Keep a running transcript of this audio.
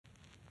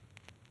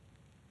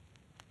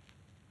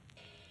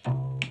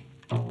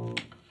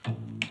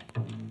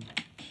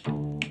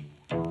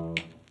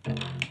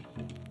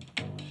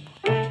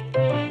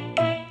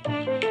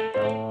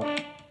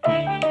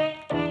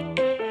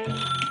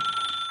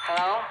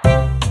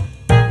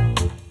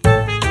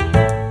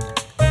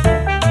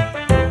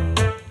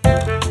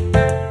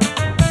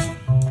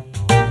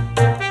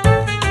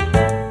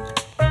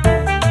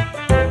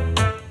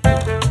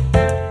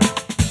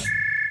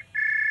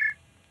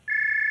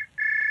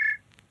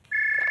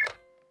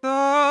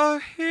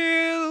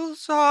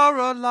animals are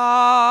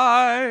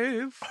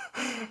alive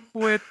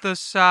with the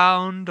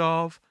sound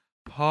of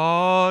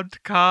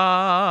podcast.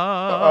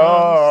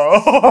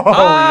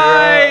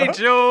 Hi, Yeah.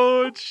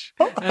 George.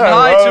 And Hello.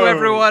 hi to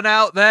everyone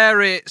out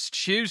there. It's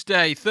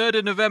Tuesday, 3rd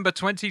of November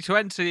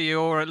 2020,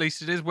 or at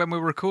least it is when we're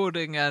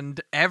recording,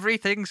 and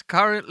everything's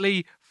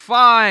currently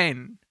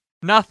fine.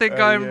 Nothing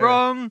going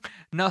wrong,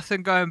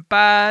 nothing going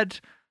bad.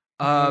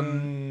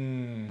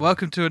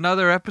 Welcome to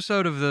another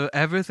episode of the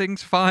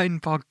Everything's Fine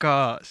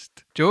podcast.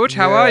 George,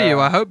 how are you?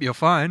 I hope you're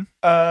fine.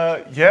 I'm.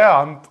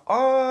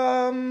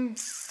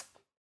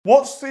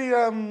 What's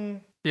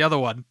the other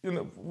one?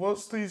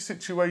 What's the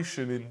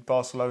situation in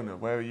Barcelona?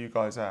 Where are you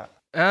guys at?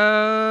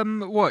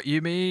 What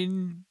you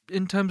mean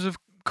in terms of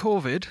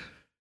COVID?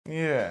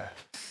 Yeah.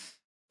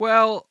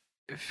 Well,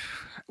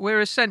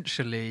 we're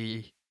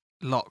essentially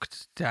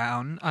locked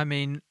down. I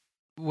mean,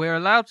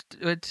 we're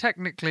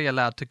technically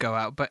allowed to go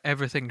out, but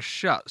everything's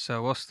shut,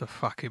 so what's the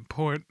fucking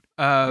point?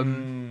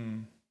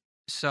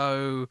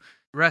 So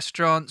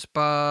restaurants,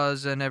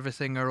 bars, and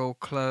everything are all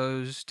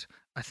closed.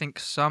 I think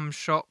some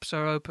shops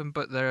are open,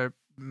 but they're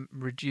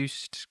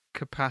reduced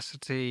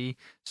capacity.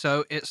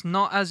 So it's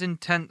not as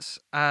intense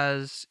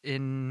as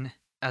the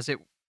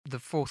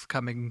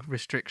forthcoming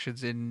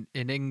restrictions in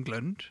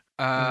England.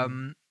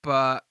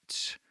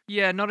 But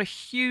yeah, not a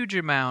huge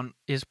amount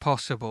is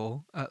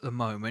possible at the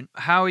moment.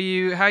 How are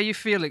you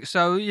feeling?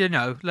 So,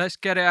 let's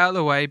get it out of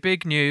the way.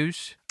 Big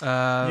news.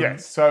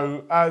 Yes.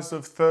 So as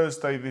of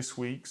Thursday this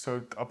week,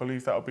 so I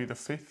believe that'll be the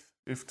 5th,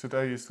 if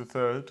today is the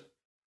 3rd.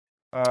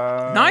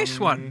 Nice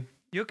one.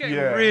 You're getting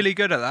really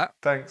good at that.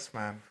 Thanks,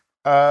 man.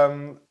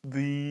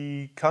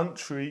 The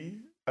country,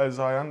 as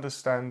I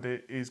understand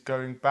it, is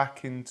going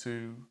back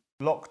into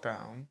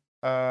lockdown.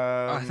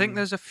 I think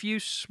there's a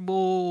few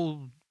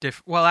small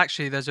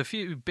there's a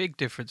few big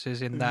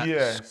differences in that.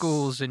 Yes.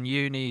 Schools and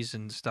unis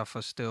and stuff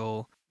are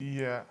still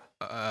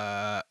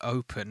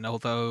open,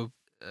 although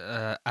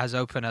as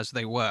open as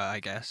they were, I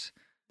guess.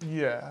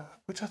 Yeah,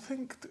 which I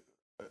think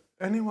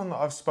anyone that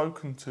I've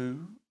spoken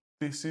to,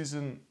 this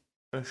isn't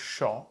a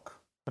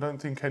shock. I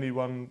don't think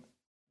anyone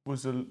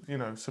was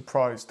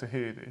surprised to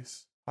hear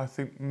this. I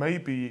think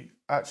maybe,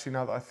 actually,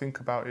 now that I think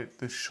about it,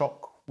 the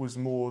shock was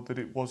more that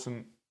it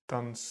wasn't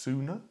done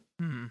sooner.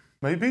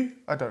 Maybe?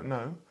 I don't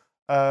know.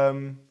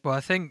 Well, I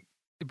think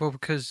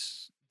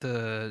because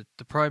the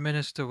Prime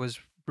Minister was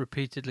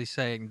repeatedly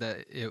saying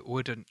that it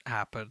wouldn't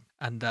happen,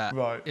 and that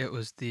it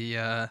was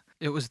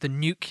the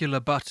nuclear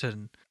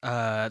button,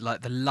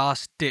 like the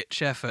last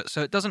ditch effort.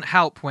 So it doesn't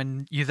help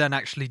when you then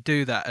actually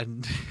do that,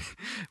 and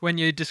when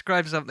you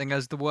describe something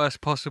as the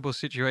worst possible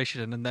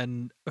situation, and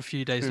then a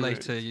few days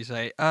later you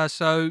say,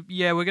 "So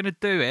yeah, we're gonna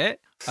do it."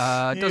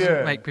 It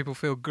doesn't make people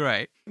feel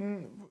great.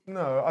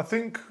 No, I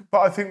think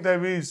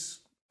there is,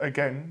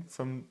 again,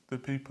 from the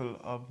people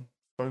I've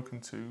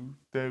spoken to,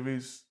 there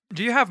is.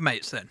 Do you have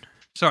mates then?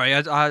 Sorry,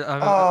 I've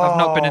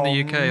not been in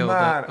the UK all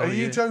man, all are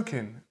you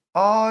joking?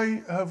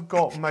 I have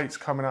got mates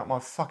coming out my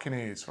fucking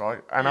ears,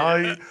 right?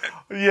 And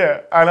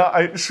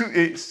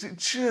it's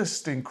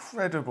just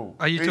incredible.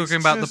 Are you talking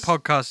about the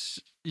podcasts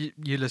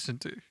you listen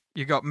to?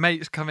 You got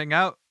mates coming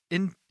out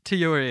into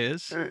your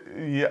ears?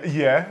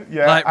 Yeah.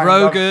 Like and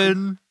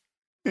Rogan?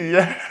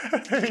 Yeah.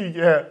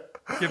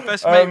 Your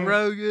best mate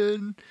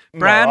Rogan?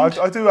 Brand?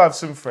 No, I do have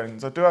some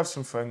friends.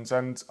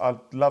 And I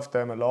love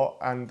them a lot.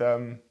 And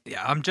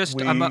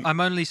I'm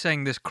only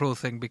saying this cruel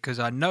thing because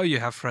I know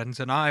you have friends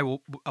and I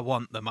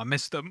want them. I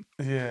miss them.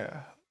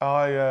 Yeah,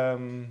 I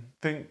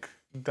think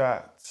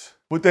that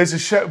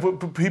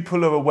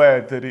people are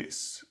aware that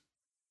it's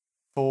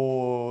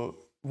for,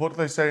 what do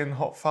they say in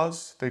Hot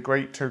Fuzz? The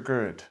greater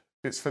good.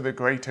 It's for the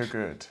greater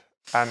good,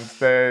 and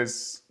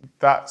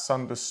that's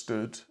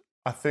understood.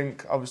 I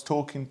think I was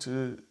talking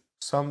to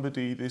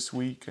somebody this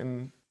week,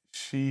 and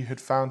she had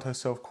found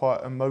herself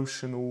quite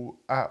emotional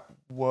at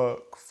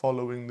work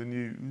following the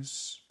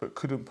news, but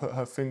couldn't put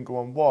her finger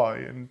on why.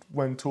 And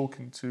when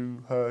talking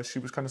to her, she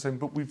was kind of saying,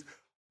 "But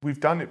we've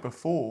done it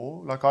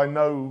before. Like, I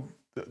know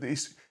that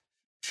this."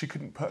 She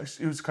couldn't put.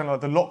 It was kind of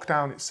like the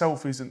lockdown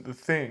itself isn't the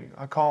thing.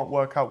 I can't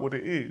work out what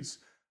it is,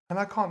 and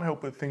I can't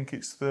help but think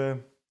it's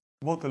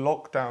what the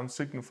lockdown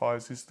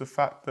signifies is the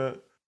fact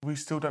that we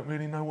still don't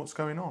really know what's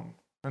going on.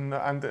 And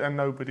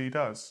nobody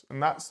does,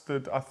 and that's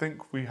I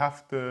think we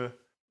have to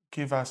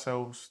give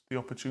ourselves the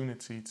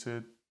opportunity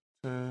to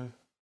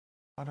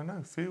I don't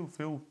know,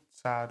 feel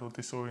sad or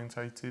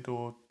disorientated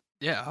or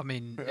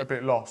a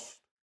bit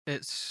lost.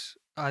 It's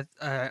I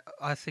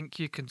think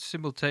you can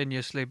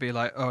simultaneously be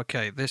like,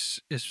 okay, this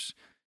is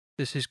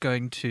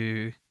going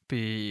to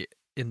be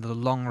in the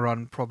long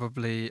run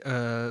probably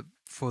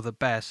for the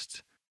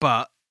best,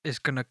 but it's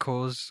going to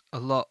cause a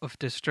lot of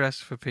distress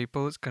for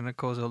people. It's going to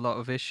cause a lot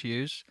of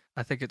issues.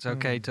 I think it's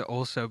okay to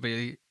also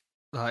be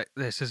like,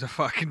 this is a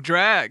fucking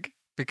drag,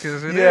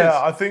 because it is. Yeah,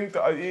 I think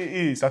that it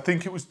is. I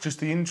think it was just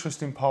the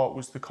interesting part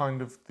was the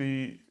kind of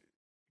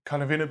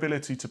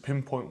inability to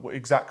pinpoint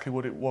exactly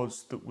what it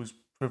was that was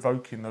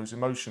provoking those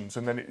emotions.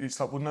 And then it's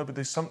like, well, no, but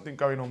there's something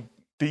going on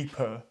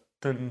deeper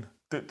than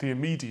the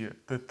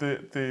immediate,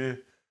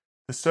 the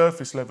the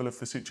surface level of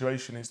the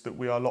situation is that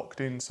we are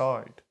locked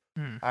inside,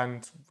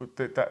 and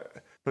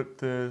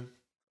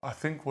I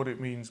think what it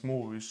means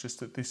more is just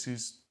that this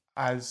is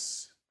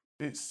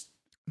it's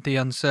the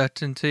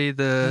uncertainty.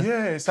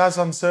 It's as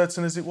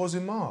uncertain as it was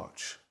in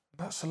March.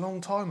 That's a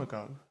long time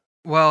ago.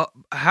 Well,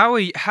 how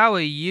are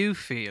you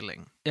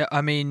feeling? Yeah,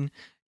 I mean,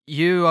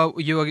 you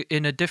are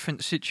in a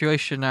different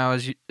situation now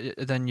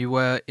than you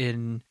were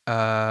in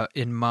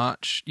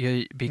March,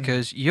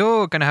 because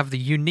you're going to have the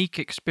unique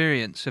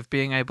experience of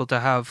being able to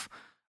have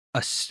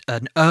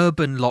an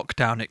urban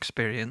lockdown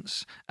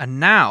experience, and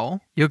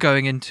now you're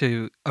going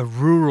into a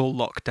rural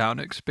lockdown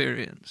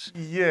experience.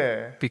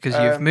 Yeah, because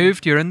you've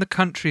moved. You're in the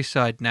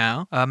countryside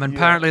now, and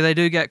apparently they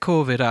do get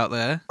COVID out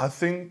there. I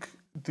think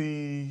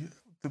the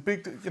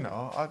big,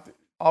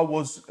 I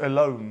was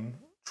alone,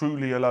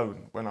 truly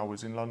alone, when I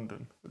was in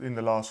London in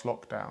the last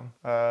lockdown.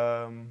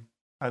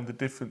 And the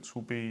difference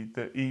will be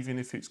that even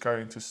if it's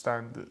going to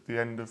stand at the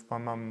end of my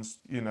mum's,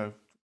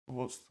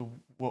 what's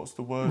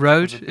the word?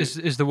 Road?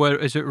 Is the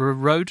word? Is it a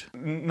road?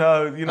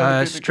 No, the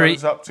bit street,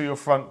 that goes up to your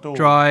front door.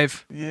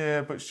 Drive.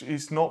 Yeah, but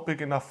it's not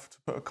big enough to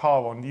put a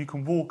car on. You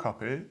can walk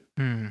up it.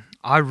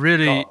 I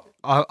really...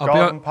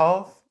 Garden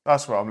path?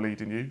 That's where I'm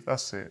leading you.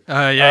 That's it.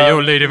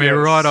 You're leading me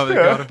right up the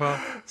garden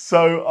path.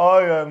 So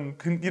I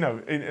can,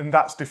 and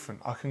that's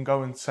different. I can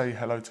go and say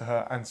hello to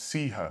her and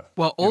see her.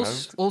 Well,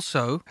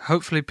 also,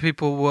 hopefully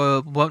people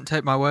won't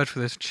take my word for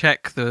this.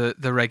 Check the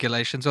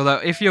regulations.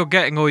 Although if you're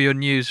getting all your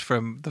news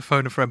from the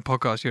Phone a Friend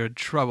podcast, you're in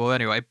trouble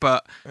anyway.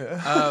 But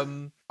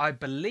I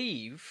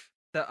believe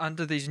that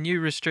under these new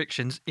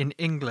restrictions in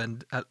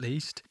England, at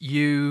least,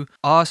 you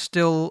are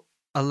still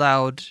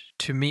allowed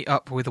to meet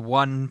up with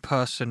one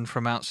person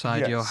from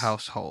outside your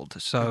household.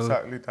 So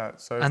exactly that.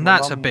 So and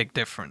that's a big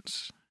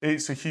difference.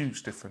 It's a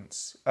huge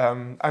difference.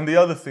 And the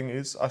other thing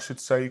is, I should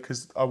say,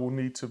 because I will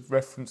need to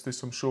reference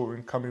this, I'm sure,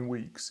 in coming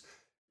weeks,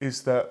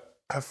 is that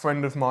a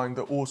friend of mine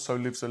that also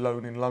lives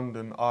alone in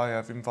London, I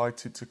have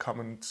invited to come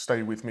and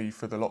stay with me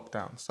for the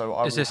lockdown. So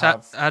I is this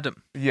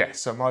Adam?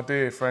 Yes, so my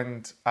dear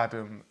friend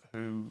Adam,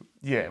 who,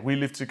 we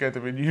live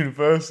together in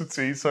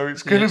university, so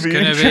it's going to be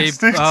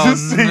interesting to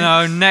see.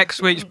 No,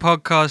 next week's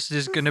podcast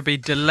is going to be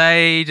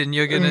delayed, and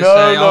you're going to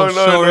say,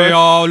 sorry,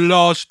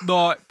 last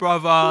night,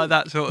 brother,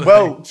 that sort of thing.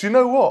 Well, do you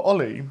know what,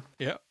 Ollie?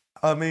 Yeah.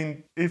 I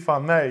mean, if I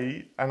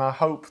may, and I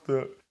hope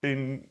that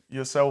in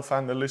yourself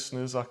and the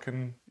listeners, I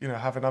can,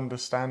 have an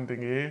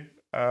understanding here.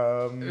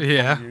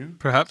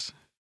 Perhaps.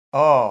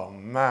 Oh,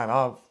 man,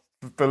 I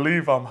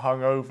believe I'm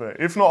hungover.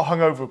 If not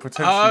hungover,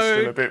 potentially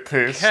still a bit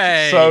pissed.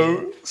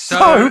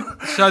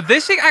 So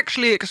this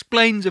actually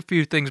explains a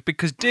few things,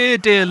 because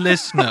dear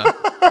listener,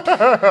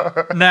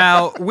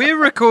 now we're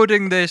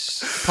recording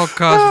this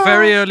podcast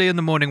very early in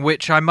the morning,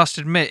 which I must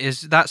admit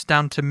that's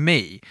down to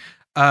me.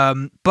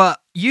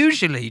 But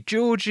usually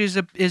George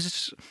is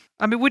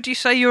I mean, would you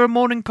say you're a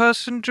morning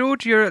person,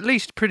 George? You're at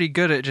least pretty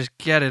good at just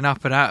getting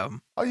up and at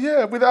 'em.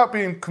 Yeah, without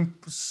being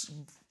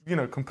completely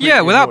without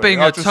annoying.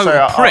 being a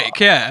total prick,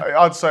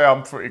 I'd say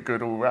I'm pretty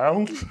good all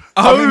round.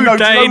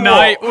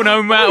 Night,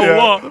 no matter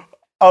what.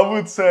 I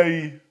would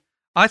say...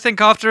 I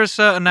think after a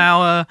certain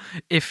hour,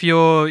 if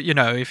you're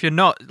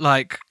not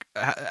like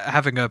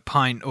having a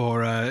pint,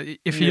 or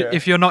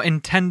if you're not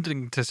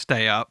intending to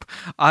stay up,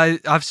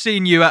 I've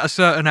seen you at a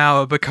certain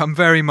hour become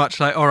very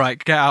much like, all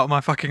right, get out of my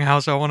fucking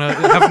house, I want to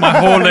have my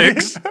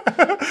Horlicks.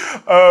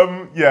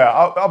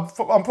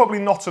 I'm probably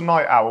not a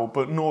night owl,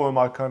 but nor am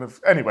I kind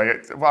of... Anyway,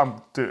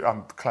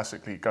 I'm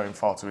classically going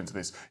far too into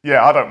this.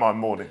 Yeah, I don't mind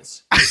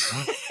mornings.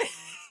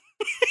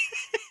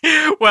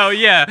 Well,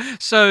 yeah.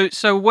 So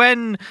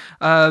when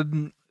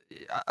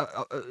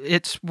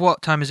it's,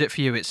 what time is it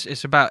for you?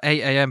 It's about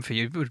 8 a.m. for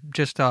you,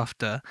 just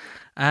after.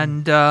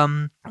 And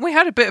we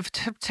had a bit of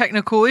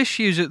technical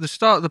issues at the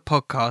start of the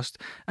podcast,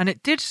 and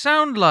it did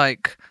sound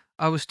like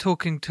I was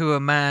talking to a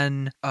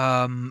man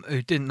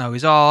who didn't know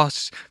his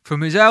arse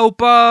from his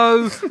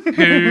elbow,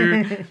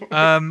 who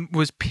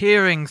was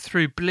peering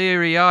through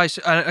bleary eyes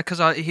because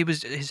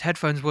his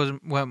headphones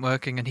weren't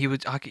working, and he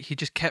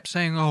just kept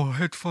saying, "Oh,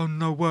 headphone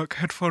no work,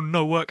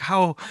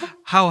 how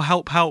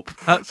help,"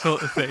 that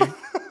sort of thing.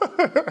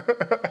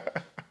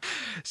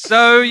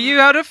 So you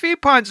had a few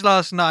pints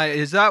last night.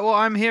 Is that what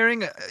I'm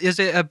hearing? Is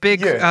it a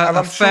big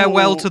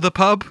farewell to the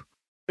pub?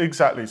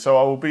 Exactly. So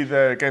I will be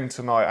there again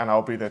tonight, and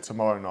I'll be there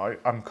tomorrow night.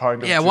 I'm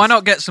kind of why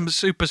not get some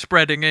super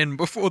spreading in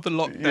before the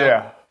lockdown?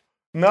 Yeah.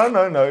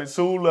 No. It's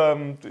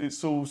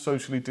all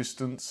socially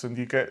distanced, and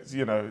you get,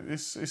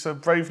 it's a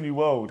brave new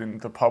world in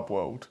the pub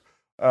world.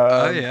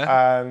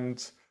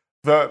 And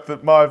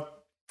my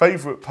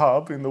favourite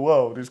pub in the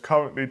world is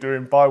currently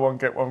doing buy one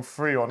get one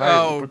free on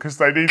ale because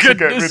they need to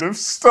get rid of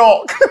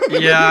stock.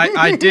 Yeah,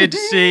 I did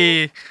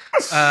see.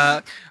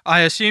 I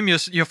assume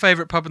your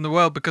favourite pub in the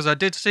world, because I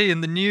did see in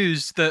the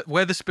news that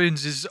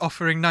Wetherspoons is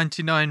offering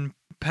 99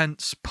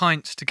 pence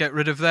pints to get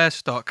rid of their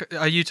stock.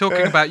 Are you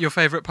talking about your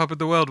favourite pub in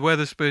the world,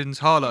 Wetherspoons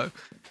Harlow?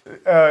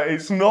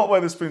 It's not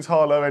Wetherspoons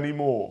Harlow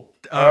anymore.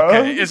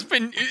 Okay, it's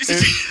been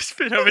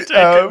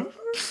overtaken.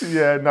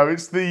 Yeah, no,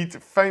 it's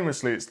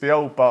the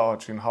Old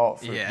Barge in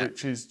Hartford, Yeah.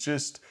 which is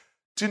just.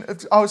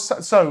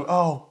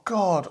 Oh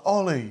God,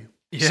 Ollie.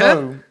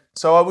 Yeah?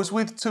 So I was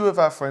with two of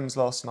our friends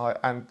last night,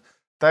 and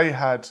they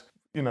had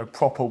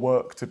proper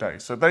work today,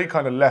 so they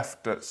kind of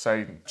left at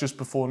say just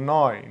before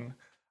 9,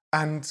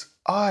 and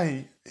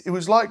it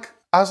was like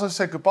as I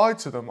said goodbye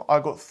to them, I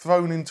got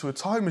thrown into a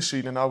time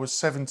machine, and I was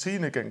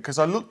 17 again because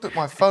I looked at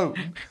my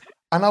phone.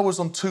 And I was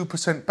on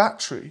 2%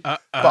 battery.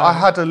 But I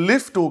had a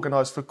lift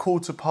organised for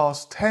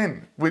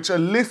 10:15, which a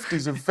lift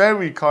is a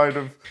very kind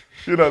of,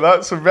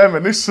 that's a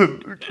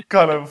reminiscent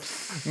kind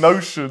of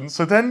notion.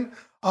 So then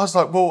I was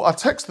like, well, I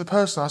texted the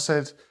person, I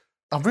said,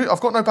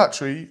 I've got no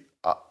battery.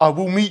 I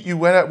will meet you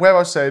where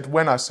I said,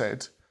 when I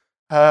said.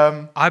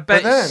 I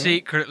bet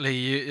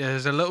secretly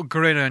there's a little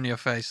grin on your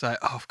face like,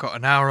 I've got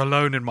an hour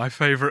alone in my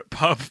favourite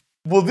pub.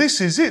 Well, this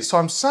is it. So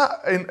I'm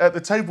sat at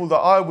the table that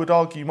I would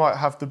argue might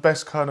have the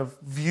best kind of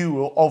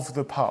view of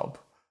the pub.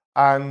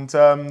 And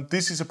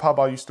this is a pub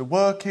I used to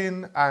work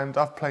in, and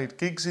I've played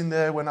gigs in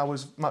there when I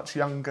was much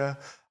younger.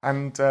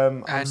 And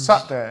I'm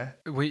sat there.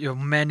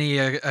 Many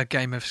a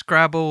game of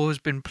Scrabble has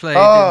been played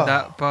in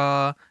that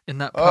bar, in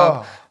that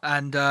pub,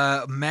 and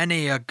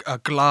many a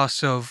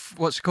glass of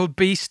what's it called,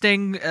 bee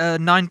sting,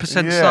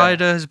 9%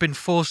 cider has been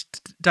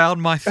forced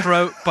down my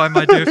throat by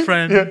my dear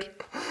friend.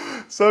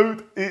 Yeah. So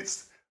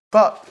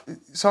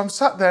I'm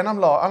sat there and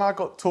I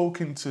got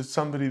talking to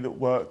somebody that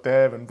worked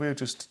there, and we're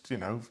just,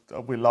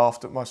 we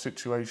laughed at my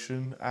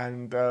situation,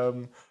 and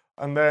then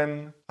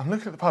I'm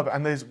looking at the pub,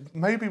 and there's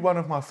maybe one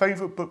of my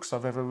favourite books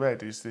I've ever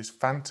read is this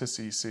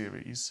fantasy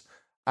series,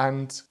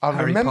 and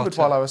I remembered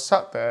while I was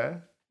sat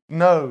there,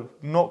 no,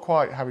 not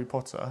quite Harry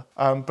Potter,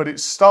 but it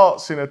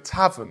starts in a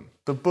tavern.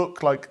 The book,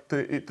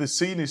 the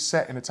scene is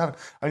set in a tavern,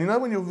 and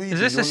when you're reading,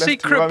 is this a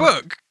secret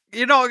book?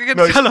 You're not going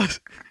to tell us.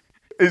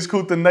 It's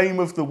called The Name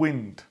of the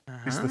Wind.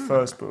 It's the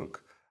first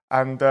book.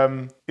 And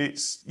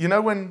it's,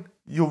 when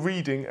you're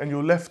reading and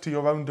you're left to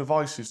your own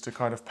devices to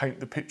kind of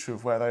paint the picture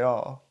of where they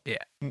are.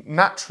 Yeah.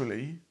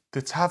 Naturally,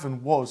 the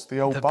tavern was the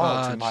Old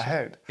Barge in my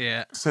head.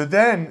 Yeah. So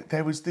then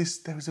there was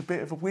a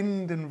bit of a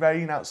wind and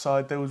rain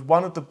outside. There was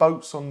one of the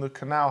boats on the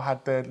canal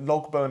had their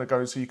log burner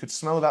going, so you could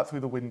smell that through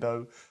the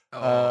window.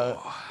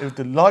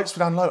 The lights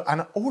were down low.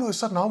 And all of a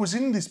sudden I was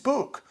in this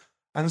book.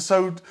 And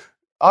so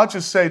I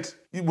just said,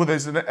 well,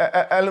 there's an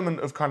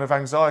element of kind of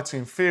anxiety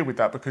and fear with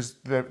that because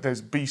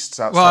there's beasts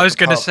outside. Well, I was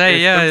going to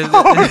say,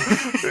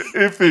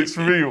 if it's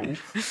real.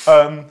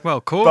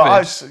 Cool.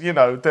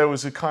 But there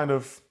was a kind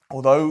of,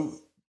 although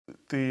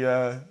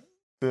the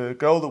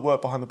girl that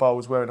worked behind the bar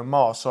was wearing a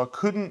mask, so I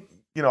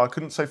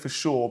couldn't say for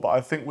sure, but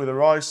I think with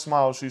her eyes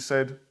smile, she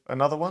said,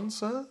 "Another one,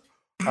 sir?"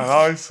 And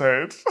I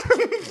said,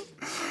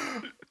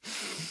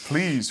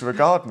 "Please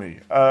regard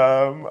me."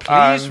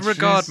 Please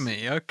regard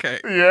me,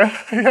 okay.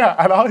 Yeah.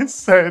 And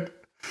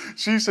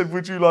she said,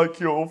 "Would you like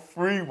your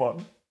free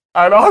one?"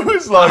 And I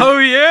was like, oh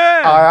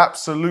yeah. I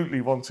absolutely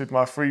wanted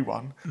my free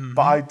one,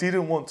 but I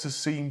didn't want to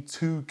seem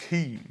too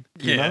keen,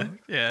 you know?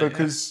 Yeah.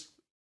 Because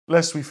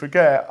lest we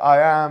forget,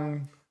 I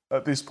am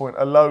at this point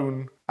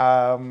alone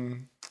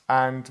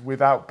and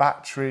without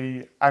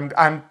battery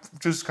and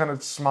just kind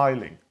of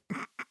smiling.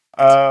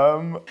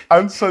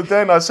 And so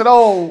then I said,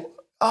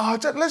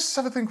 let's just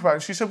have a think about it.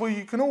 And she said, well,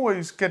 you can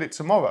always get it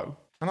tomorrow.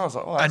 And I was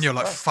like, and you're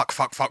like, fuck.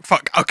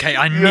 Okay,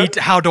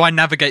 how do I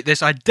navigate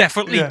this? I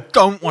definitely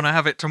don't want to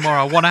have it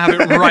tomorrow. I want to have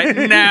it right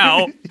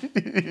now.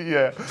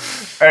 Yeah.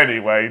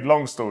 Anyway,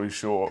 long story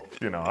short,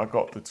 I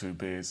got the 2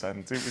 beers, and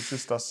it was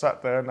just, I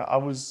sat there and I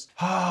was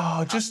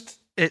just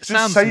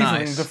savouring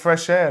nice. the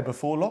fresh air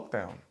before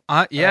lockdown.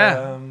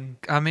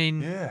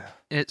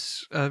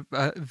 It's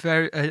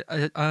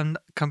very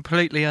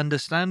completely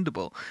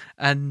understandable.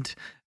 And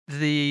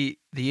the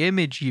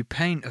image you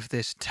paint of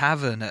this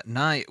tavern at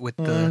night with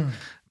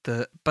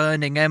the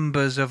burning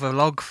embers of a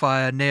log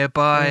fire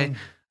nearby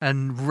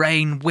and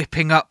rain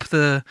whipping up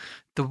the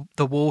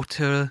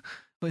water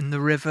in the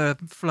river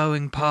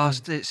flowing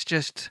past, it's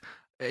just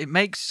it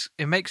makes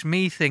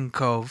me think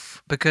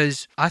of,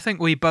 because I think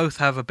we both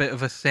have a bit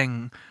of a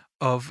thing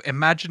of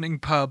imagining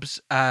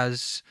pubs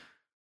as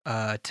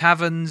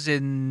taverns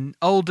in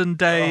olden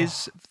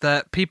days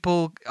that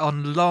people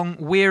on long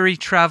weary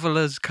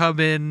travellers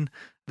come in.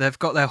 They've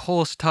got their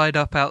horse tied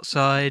up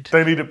outside.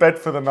 They need a bed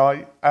for the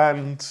night,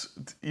 and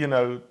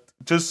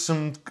just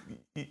some,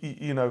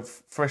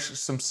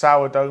 some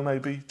sourdough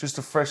maybe, just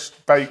a fresh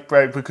baked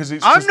bread, because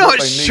it's. I'm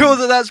not sure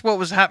that that's what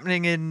was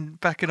happening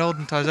back in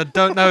olden times. I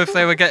don't know if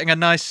they were getting a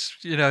nice,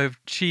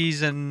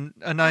 cheese and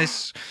a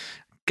nice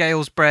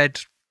Gales bread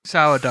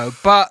sourdough.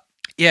 But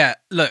yeah,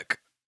 look,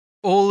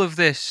 all of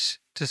this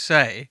to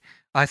say,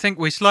 I think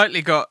we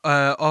slightly got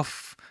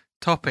off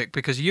topic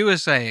because you were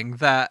saying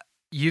that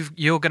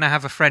you're going to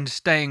have a friend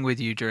staying with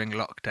you during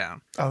lockdown.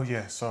 Oh,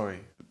 yeah,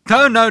 sorry.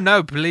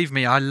 No, believe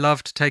me, I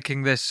loved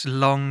taking this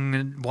long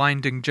and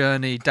winding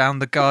journey down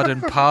the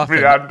garden path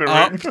and up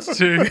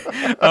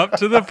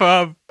to the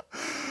pub.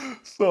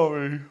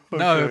 Sorry. Okay.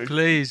 No,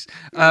 please.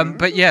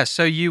 But yeah,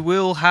 so you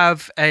will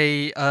have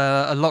a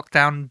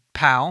lockdown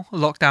pal, a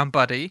lockdown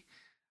buddy,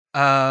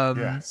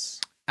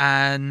 Yes.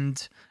 And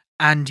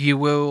you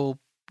will,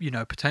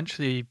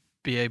 potentially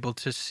be able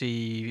to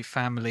see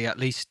family at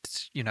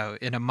least, in a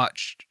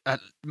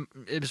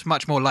it was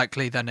much more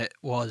likely than it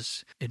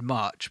was in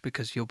March,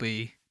 because you'll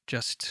be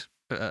just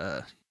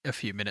a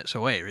few minutes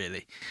away,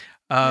 really.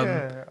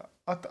 Yeah,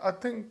 I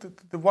think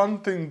that the one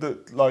thing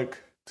that,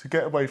 like, to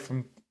get away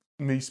from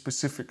me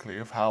specifically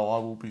of how I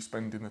will be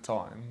spending the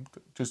time,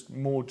 just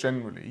more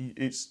generally,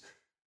 it's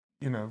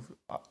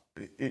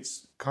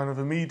kind of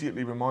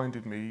immediately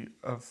reminded me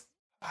of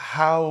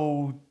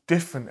how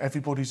different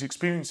everybody's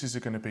experiences are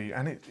going to be,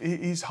 and it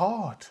is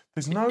hard.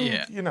 There's no,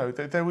 Yeah.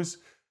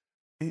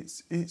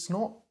 it's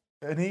not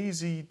an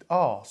easy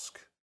ask.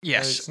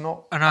 Yes. It's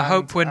not, And I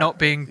hope we're not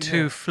being yeah.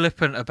 too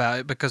flippant about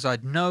it, because I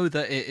know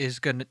that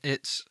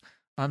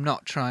I'm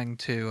not trying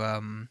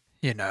to,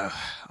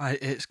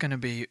 it's going to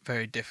be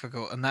very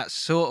difficult. And that's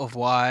sort of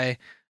why,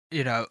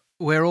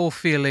 we're all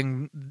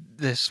feeling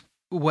this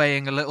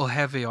weighing a little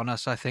heavy on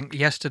us, I think.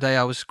 Yesterday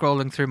I was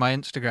scrolling through my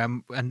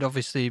Instagram, and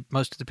obviously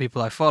most of the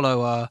people I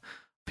follow are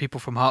people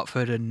from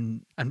Hartford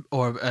and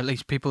or at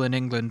least people in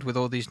England with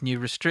all these new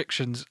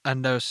restrictions,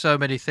 and there are so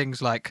many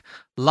things like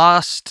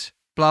last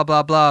blah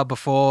blah blah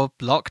before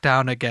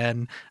lockdown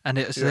again, and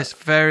it's this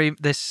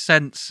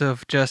sense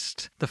of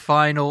just the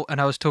final.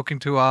 And I was talking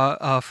to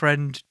our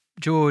friend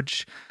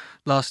George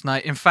last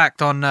night. In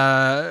fact,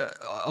 I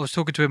was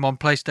talking to him on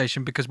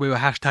PlayStation because we were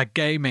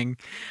 #gaming,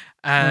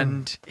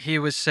 and he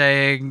was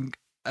saying,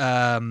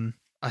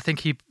 I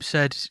think he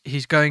said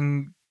he's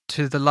going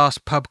to the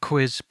last pub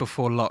quiz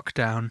before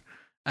lockdown,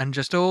 and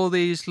just all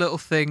these little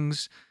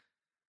things.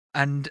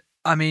 And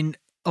I mean,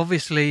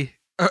 obviously,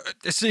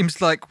 it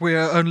seems like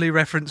we're only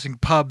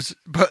referencing pubs,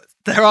 but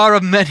there are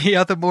many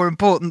other more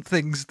important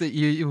things that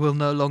you will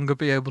no longer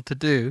be able to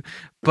do.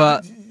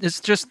 But it's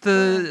just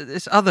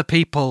it's other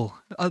people,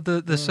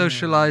 the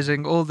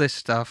socializing, all this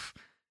stuff.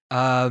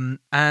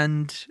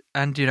 And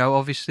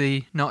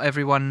obviously not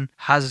everyone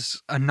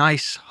has a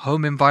nice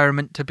home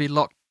environment to be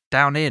locked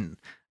down in.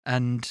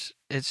 And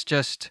it's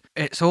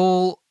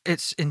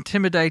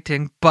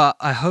intimidating, but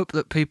I hope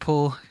that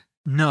people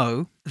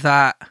know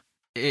that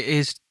it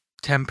is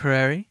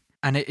temporary,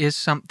 and it is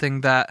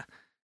something that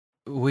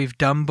we've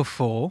done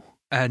before,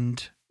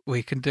 and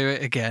we can do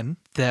it again.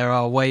 There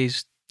are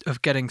ways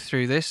of getting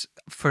through this.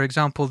 For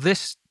example,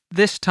 this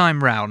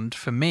time round,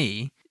 for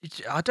me,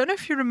 I don't know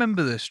if you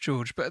remember this,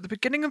 George, but at the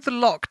beginning of the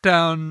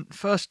lockdown,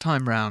 first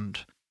time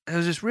round, there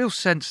was this real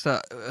sense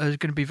that I was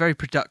going to be very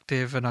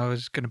productive and I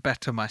was going to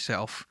better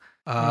myself.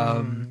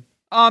 I'm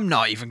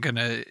not even going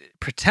to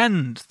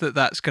pretend that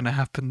that's going to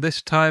happen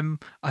this time.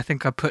 I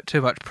think I put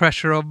too much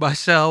pressure on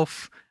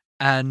myself,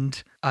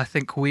 and I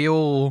think we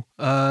all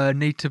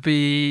need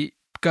to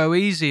go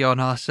easy on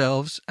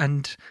ourselves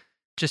and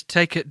just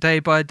take it day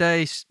by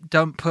day.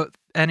 Don't put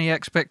any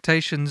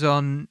expectations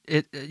on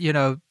it.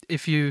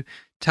 If you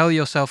tell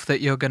yourself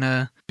that you're going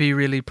to be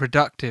really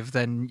productive,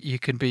 then you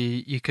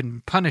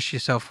can punish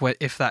yourself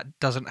if that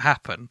doesn't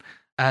happen.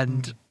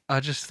 And I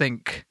just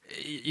think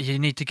you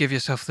need to give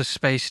yourself the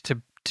space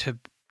to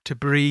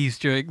breathe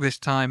during this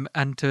time,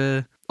 and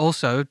to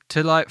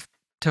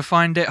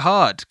find it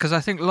hard, because I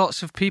think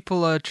lots of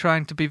people are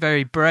trying to be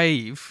very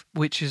brave,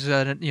 which is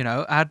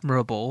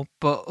admirable,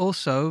 but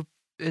also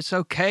it's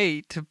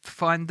okay to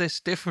find this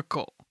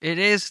difficult. It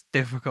is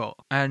difficult,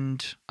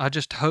 and I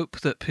just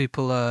hope that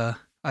people are.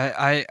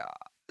 I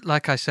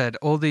like I said,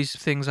 all these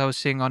things I was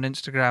seeing on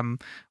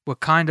Instagram were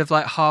kind of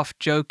like half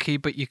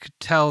jokey, but you could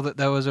tell that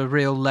there was a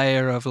real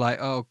layer of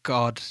like, oh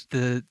God,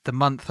 the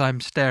month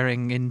I'm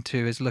staring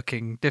into is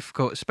looking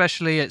difficult.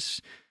 Especially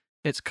it's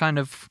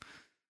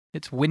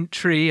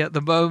wintry at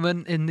the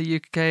moment in the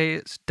UK.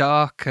 It's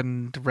dark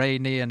and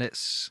rainy, and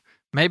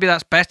maybe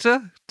that's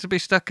better to be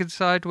stuck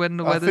inside when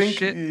the weather's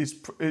shit. I think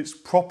it's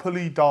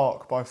properly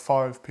dark by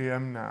 5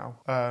 p.m. now.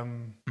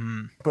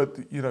 But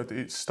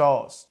it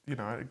starts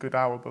a good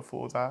hour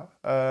before that.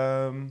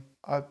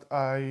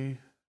 I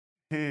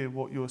hear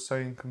what you're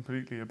saying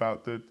completely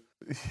about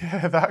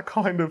that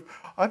kind of.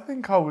 I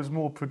think I was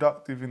more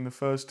productive in the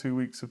first 2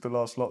 weeks of the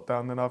last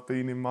lockdown than I've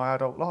been in my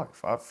adult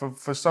life.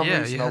 For some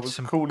reason, I was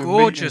calling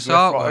gorgeous meetings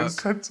left, artwork. right, and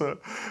centre.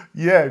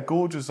 Yeah,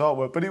 gorgeous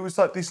artwork. But it was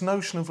like this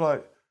notion of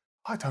like,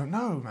 I don't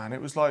know, man.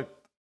 It was like,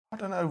 I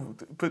don't know.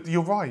 But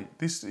you're right.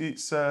 Do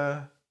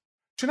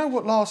you know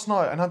what, last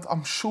night, and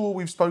I'm sure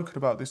we've spoken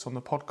about this on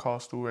the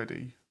podcast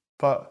already,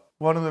 but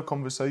one of the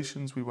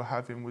conversations we were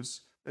having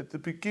was at the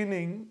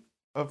beginning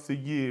of the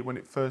year when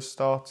it first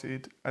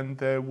started, and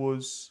there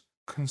was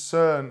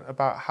concern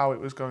about how it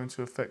was going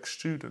to affect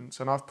students.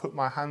 And I've put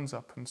my hands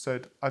up and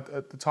said,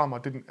 at the time I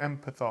didn't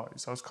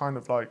empathise. I was kind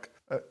of like,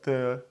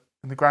 in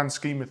the grand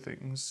scheme of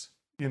things,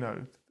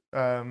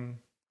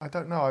 I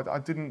don't know. I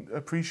didn't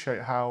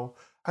appreciate how,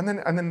 and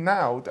then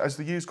now, as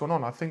the year's gone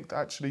on, I think that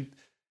actually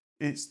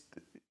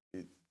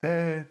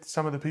they're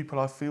some of the people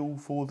I feel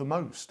for the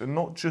most, and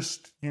not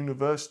just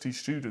university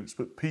students,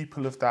 but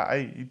people of that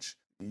age.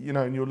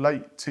 In your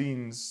late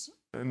teens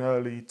and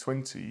early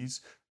 20s,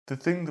 the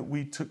thing that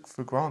we took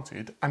for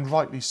granted, and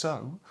rightly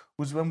so,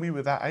 was when we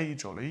were that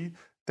age, Ollie,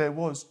 there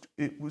was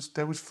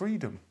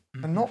freedom,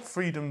 and not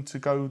freedom to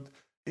go.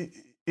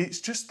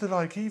 It's just the,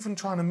 like, even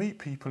trying to meet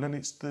people, and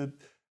it's the,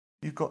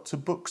 you've got to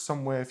book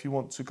somewhere if you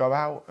want to go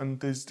out, and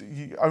there's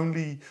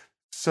only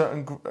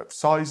certain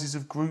sizes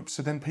of groups,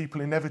 so then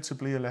people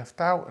inevitably are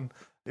left out, and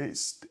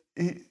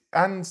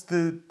and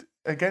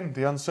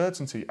the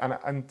uncertainty,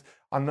 and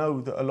I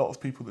know that a lot of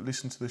people that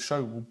listen to the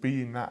show will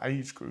be in that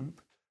age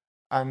group,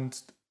 and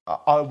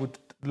I would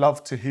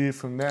love to hear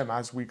from them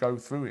as we go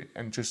through it,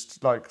 and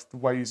just like the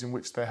ways in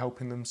which they're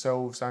helping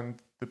themselves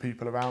and the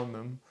people around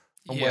them,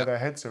 and where their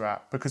heads are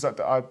at. Because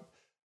I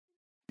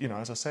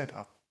as I said,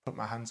 I put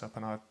my hands up,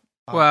 and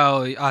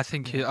I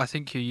think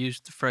you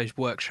used the phrase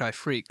 "work shy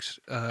freaks"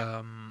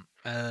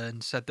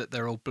 and said that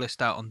they're all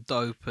blissed out on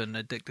dope and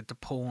addicted to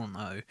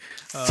porno.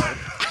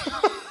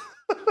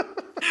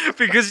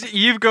 Because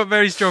you've got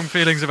very strong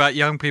feelings about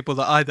young people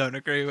that I don't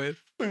agree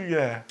with.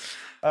 Yeah.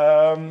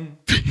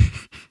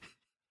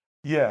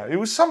 Yeah, it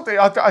was something.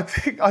 I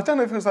think, I don't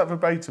know if it was that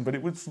verbatim, but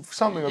it was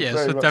something.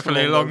 So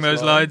definitely along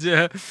those lines.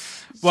 Yeah.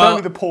 Well,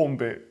 only the porn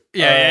bit.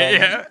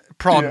 Yeah.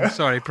 Prawn. Yeah.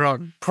 Sorry,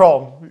 prawn.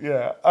 Prawn.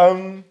 Yeah.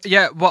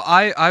 Yeah. Well,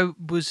 I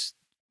was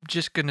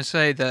just gonna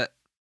say that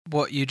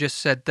what you just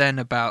said then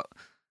about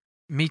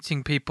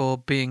meeting people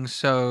being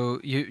so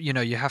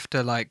you have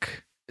to,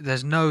 like,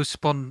 there's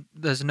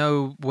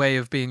no way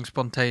of being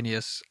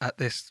spontaneous at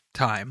this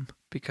time,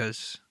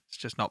 because it's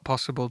just not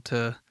possible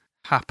to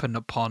happen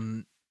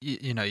upon.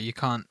 You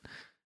can't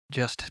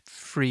just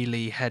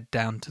freely head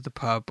down to the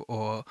pub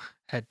or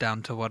head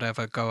down to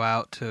whatever, go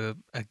out to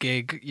a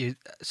gig.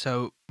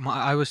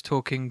 I was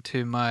talking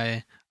to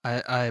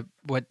I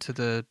went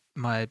to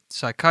my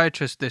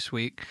psychiatrist this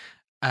week,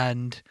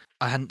 and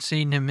I hadn't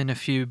seen him in a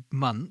few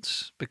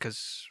months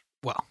because,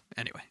 well,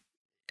 anyway,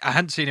 I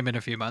hadn't seen him in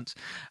a few months,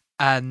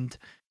 and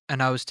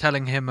I was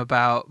telling him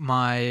about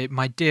my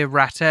dear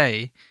Rat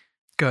A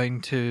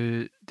going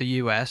to the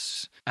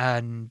US,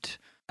 and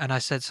I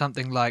said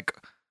something like,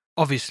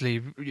 obviously,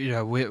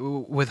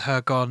 with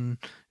her gone,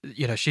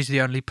 she's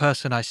the only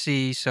person I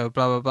see, so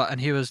blah, blah, blah.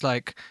 And he was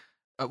like,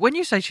 when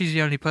you say she's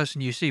the only person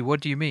you see,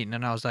 what do you mean?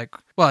 And I was like,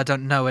 well, I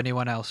don't know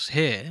anyone else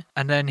here.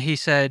 And then he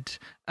said,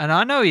 and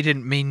I know he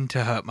didn't mean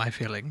to hurt my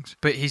feelings,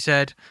 but he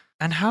said,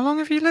 and how long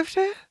have you lived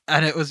here?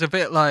 And it was a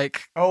bit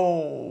like,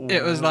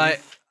 it was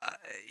like,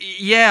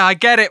 yeah, I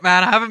get it,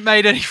 man. I haven't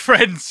made any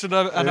friends. And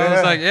I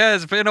was like, yeah,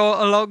 it's been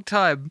a long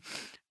time.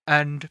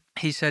 And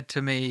he said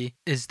to me,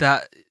 he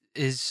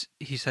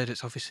said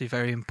it's obviously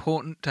very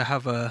important to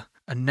have a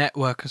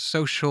network, a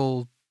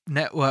social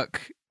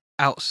network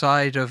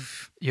outside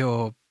of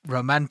your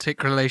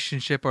romantic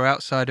relationship or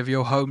outside of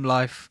your home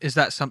life. Is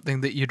that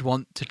something that you'd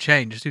want to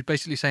change? He's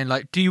basically saying,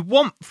 like, do you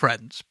want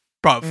friends,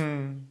 bruv?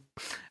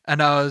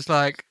 And I was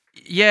like,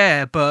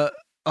 yeah, but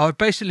I would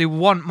basically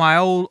want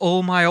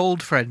all my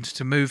old friends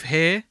to move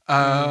here.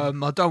 I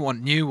don't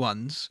want new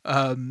ones,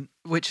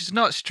 which is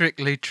not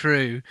strictly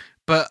true.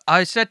 But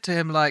I said to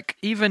him, like,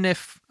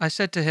 I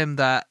said to him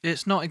that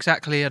it's not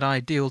exactly an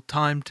ideal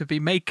time to be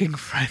making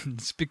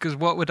friends, because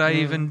what would I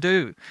even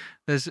do?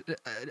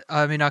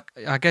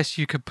 I guess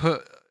you could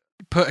put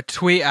a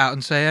tweet out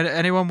and say,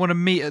 anyone want to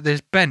meet at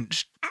this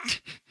bench?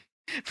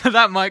 But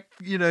that might,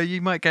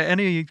 you might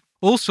get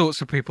all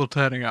sorts of people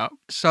turning up.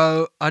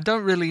 So I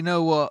don't really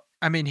know what,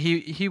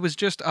 he was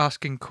just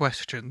asking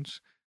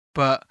questions,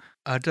 but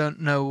I don't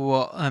know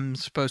what I'm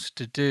supposed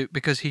to do,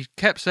 because he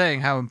kept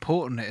saying how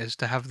important it is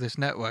to have this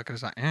network. I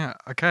was like, yeah,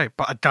 okay,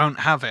 but I don't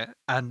have it.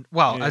 And,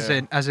 well, as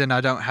in I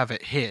don't have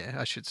it here,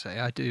 I should say.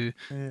 I do.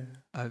 Yeah.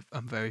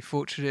 I'm very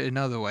fortunate in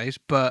other ways,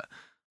 but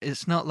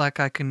it's not like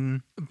I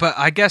can. But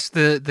I guess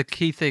the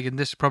key thing, and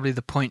this is probably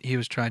the point he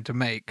was trying to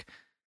make,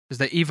 is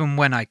that even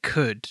when I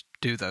could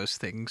do those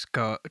things,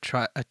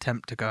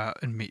 attempt to go out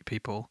and meet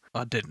people,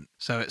 I didn't.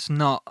 So it's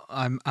not,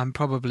 I'm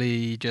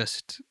probably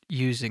just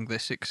using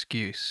this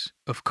excuse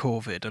of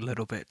COVID a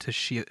little bit to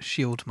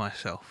shield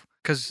myself.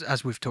 Because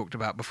as we've talked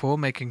about before,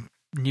 making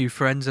new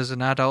friends as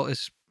an adult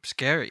is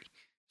scary,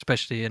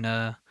 especially in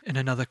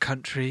another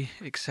country,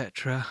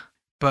 etc.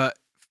 But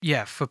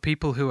yeah, for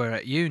people who are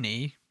at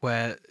uni,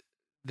 where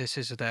this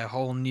is their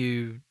whole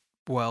new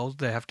world,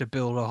 they have to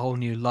build a whole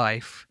new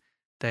life,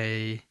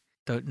 they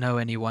don't know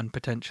anyone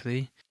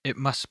potentially, it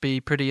must be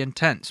pretty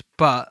intense.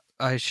 But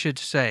I should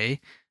say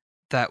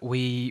that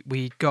we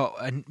got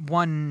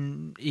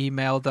one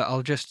email that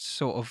I'll just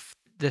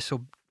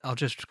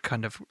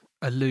kind of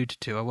allude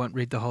to. I won't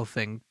read the whole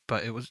thing,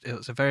 but it was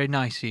a very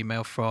nice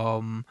email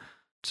from,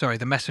 sorry,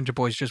 the messenger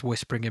boy's just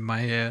whispering in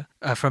my ear,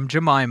 from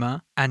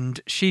Jemima, and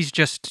she's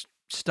just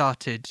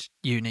started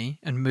uni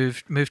and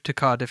moved to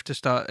Cardiff to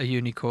start a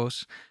uni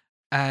course,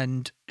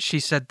 and she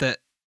said that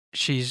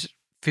she's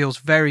feels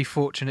very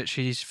fortunate.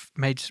 She's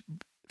made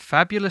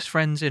fabulous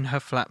friends in her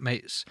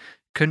flatmates.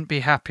 Couldn't be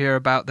happier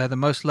about. They're the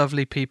most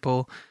lovely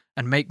people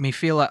and make me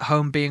feel at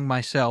home being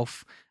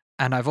myself.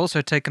 And I've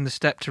also taken the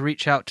step to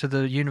reach out to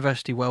the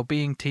university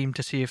wellbeing team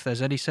to see if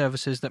there's any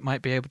services that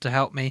might be able to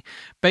help me.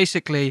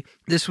 Basically,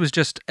 this was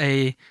just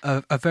a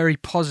very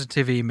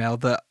positive email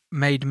that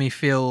made me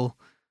feel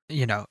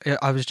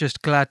I was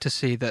just glad to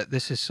see that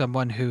this is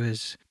someone who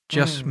has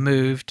just Mm.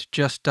 moved,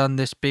 just done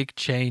this big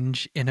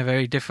change in a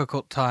very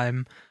difficult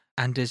time,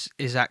 and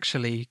is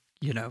actually,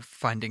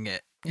 finding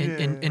it, Yeah.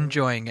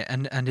 enjoying it,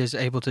 and is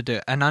able to do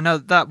it. And I know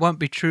that won't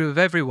be true of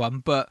everyone,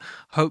 but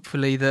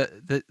hopefully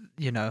that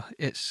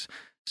it's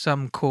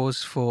some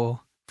cause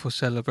for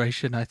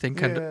celebration, I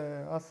think. And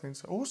Yeah, I think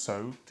so.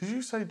 Also, did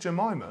you say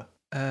Jemima?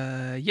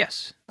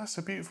 yes, That's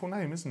a beautiful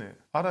name, isn't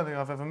it? I don't think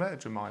I've ever met a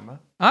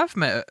Jemima. I've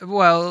met her.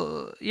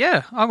 Well,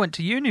 yeah, I went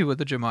to uni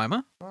with a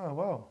Jemima. Oh,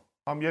 well.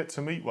 I'm yet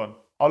to meet one.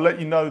 I'll let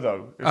you know,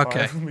 though, if I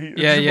Okay. ever meet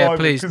a Yeah, Jemima,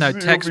 please. 'cause No,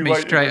 you'll text be me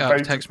waiting straight with up.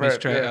 bated Text me breath,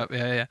 straight yeah. up.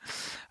 Yeah.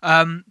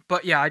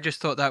 But yeah, I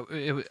just thought that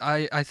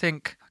I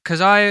think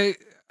because I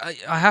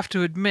have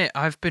to admit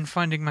I've been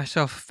finding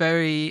myself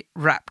very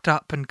wrapped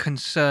up and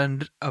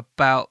concerned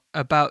about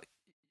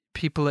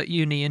people at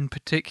uni in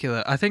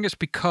particular. I think it's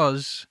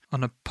because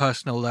on a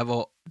personal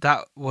level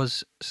that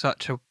was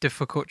such a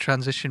difficult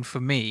transition for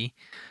me.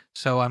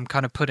 So I'm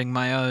kind of putting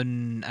my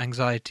own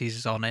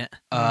anxieties on it.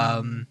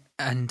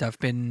 And I've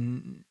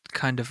been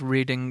kind of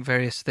reading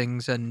various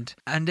things, and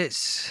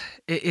it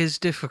is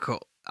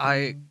difficult.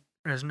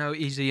 There's no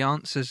easy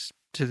answers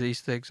to these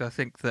things. I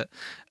think that,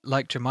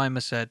 like Jemima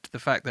said, the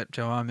fact that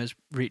Jemima's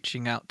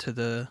reaching out to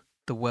the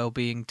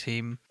well-being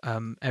team,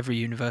 every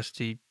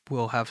university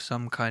will have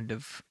some kind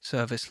of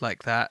service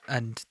like that,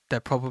 and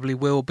there probably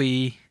will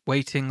be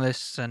waiting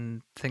lists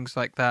and things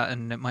like that,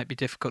 and it might be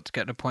difficult to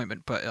get an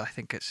appointment, but I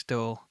think it's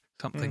still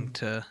something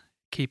to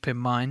keep in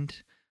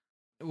mind.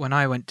 When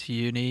I went to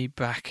uni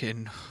back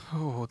in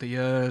the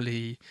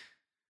early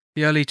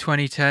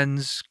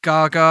 2010s,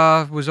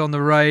 Gaga was on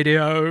the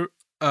radio.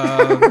 What?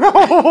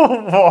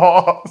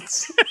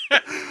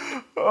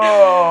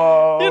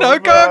 Oh,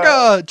 man.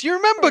 Gaga. Do you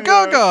remember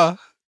Gaga?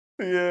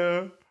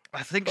 Yeah.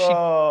 I think she.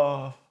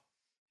 Oh.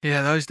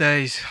 Yeah, those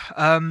days.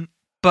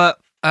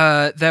 But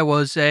there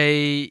was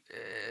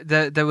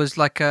there was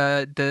like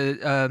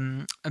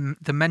the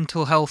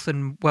Mental Health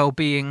and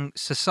Wellbeing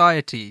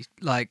Society,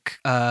 like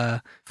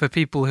for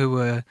people who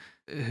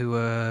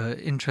were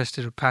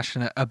interested or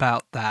passionate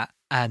about that,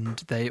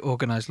 and they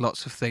organised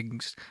lots of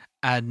things.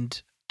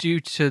 And due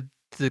to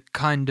the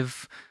kind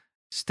of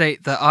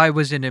state that I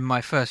was in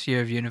my first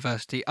year of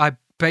university, I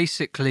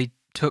basically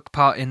took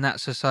part in that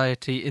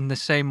society in the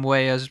same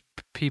way as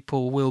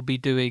people will be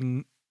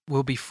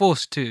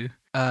forced to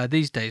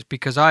these days,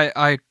 because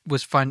I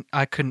was fine.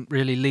 I couldn't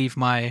really leave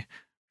my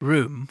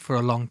room for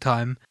a long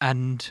time,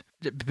 and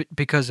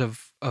because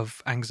of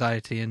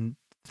anxiety and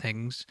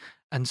things.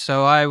 And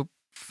so I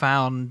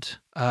found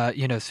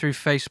through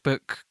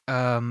Facebook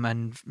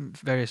and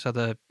various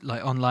other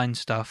like online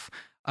stuff,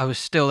 I was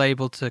still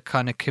able to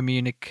kind of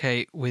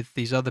communicate with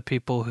these other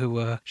people who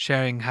were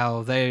sharing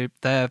how their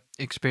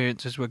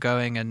experiences were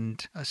going,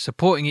 and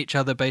supporting each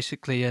other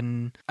basically.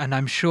 And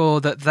I'm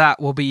sure that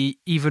will be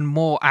even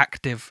more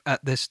active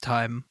at this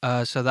time.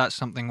 So that's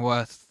something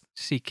worth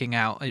seeking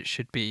out. It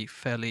should be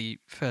fairly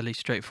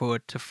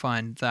straightforward to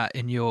find that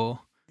in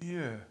your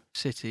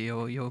city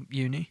or your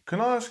uni.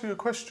 Can I ask you a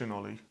question,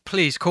 Ollie?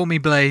 Please call me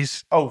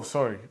Blaze. Oh,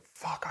 sorry.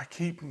 Fuck, I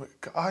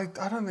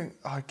don't think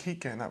I keep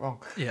getting that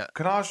wrong. Yeah.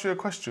 Can I ask you a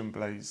question,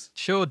 Blaze?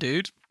 Sure,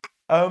 dude.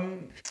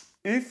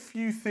 If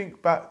you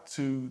think back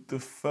to the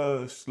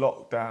first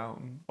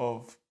lockdown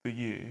of the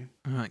year...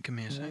 All right, give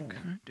me a sec.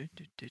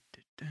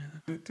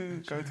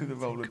 Go through the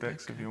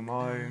Rolodex of your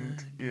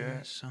mind.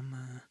 Yeah.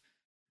 Summer.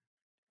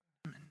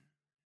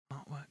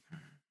 Artwork.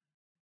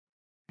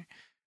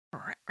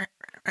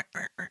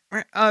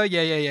 Oh,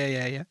 yeah.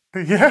 Yeah?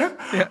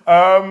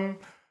 Yeah.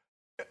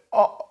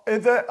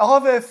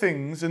 Are there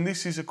things, and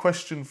this is a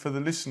question for the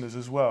listeners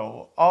as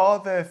well, are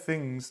there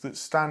things that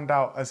stand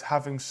out as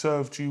having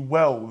served you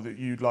well that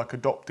you'd like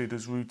adopted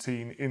as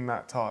routine in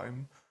that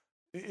time?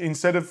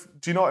 Instead of,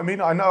 do you know what I mean?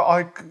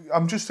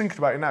 I'm just thinking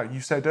about it now. You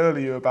said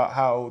earlier about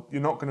how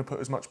you're not going to put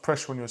as much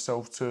pressure on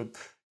yourself to,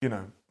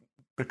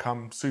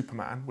 become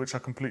Superman, which I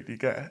completely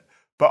get.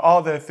 But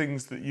are there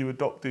things that you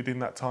adopted in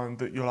that time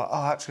that you're like,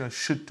 oh, actually, I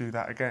should do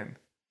that again?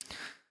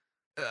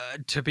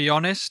 To be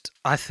honest,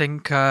 I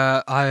think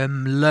I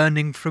am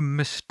learning from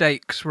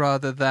mistakes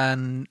rather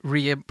than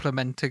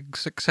re-implementing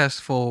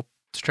successful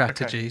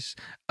strategies.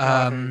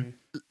 Okay.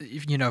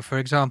 For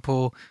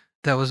example,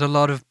 there was a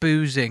lot of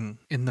boozing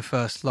in the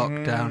first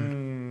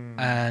lockdown,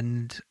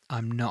 and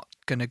I'm not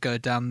going to go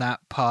down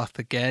that path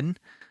again.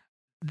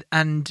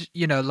 And,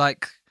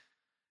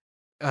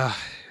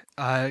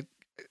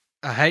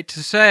 I hate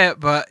to say it,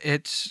 but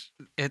it's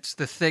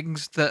the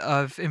things that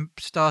I've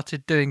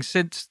started doing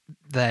since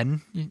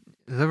then.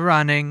 The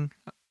running,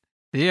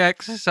 the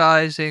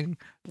exercising,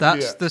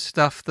 that's the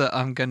stuff that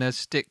I'm going to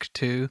stick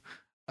to.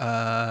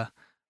 I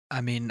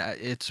mean,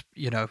 it's,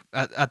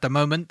 at the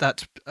moment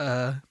that's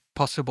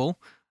possible,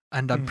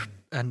 and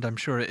I'm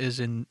sure it is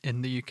in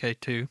the UK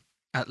too.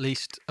 At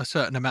least a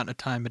certain amount of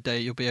time a day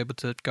you'll be able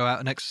to go out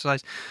and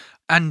exercise.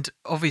 And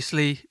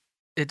obviously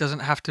it doesn't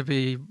have to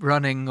be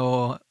running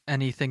or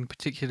anything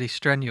particularly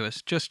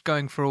strenuous. Just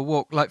going for a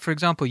walk. Like, for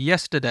example,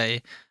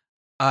 yesterday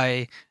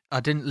I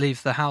didn't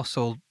leave the house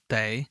all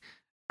day,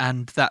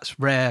 and that's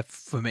rare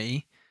for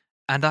me.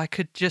 And I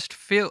could just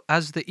feel,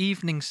 as the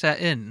evening set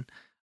in,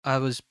 I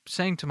was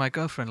saying to my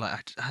girlfriend,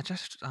 like,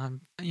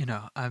 I'm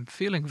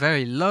feeling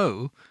very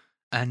low,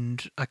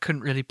 and I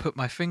couldn't really put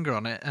my finger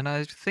on it. And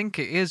I think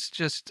it is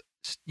just,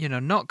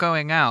 not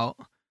going out,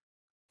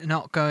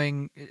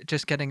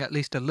 just getting at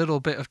least a little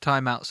bit of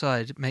time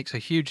outside makes a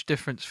huge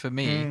difference for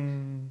me.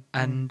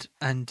 And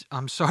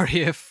I'm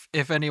sorry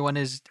if anyone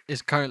is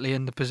currently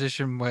in the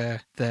position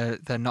where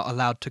they're not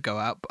allowed to go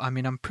out. But I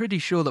mean, I'm pretty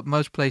sure that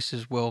most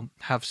places will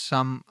have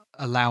some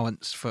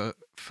allowance for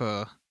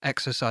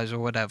exercise or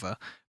whatever.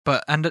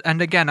 But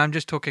and again, I'm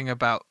just talking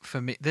about,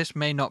 for me, this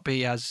may not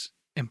be as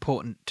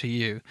important to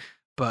you,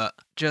 but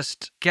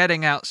just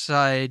getting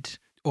outside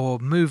or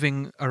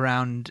moving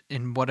around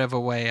in whatever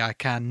way I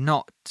can,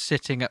 not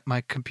sitting at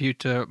my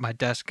computer at my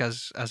desk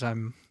as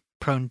I'm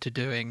prone to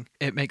doing,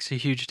 it makes a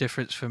huge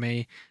difference for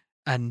me.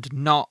 And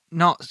not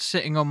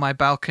sitting on my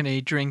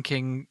balcony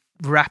drinking,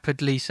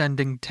 rapidly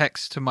sending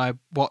texts to my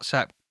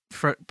WhatsApp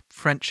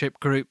friendship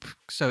group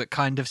so it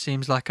kind of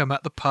seems like I'm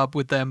at the pub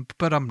with them,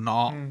 but I'm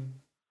not.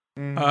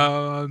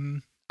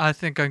 I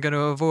think I'm going to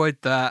avoid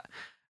that.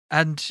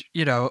 And,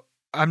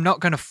 I'm not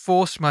going to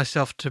force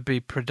myself to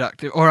be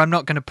productive, or I'm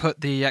not going to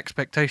put the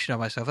expectation on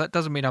myself. That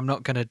doesn't mean I'm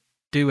not going to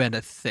do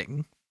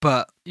anything,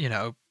 but,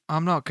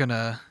 I'm not going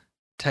to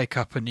take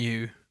up a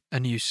new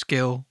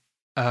skill.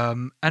 But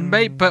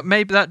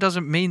maybe that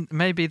doesn't mean,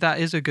 maybe that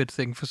is a good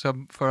thing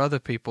for other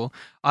people.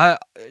 Do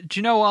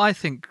you know what I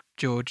think,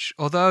 George?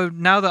 Although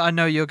now that I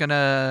know you're going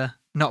to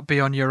not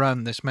be on your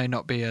own, this may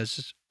not be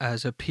as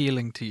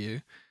appealing to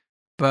you,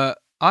 but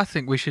I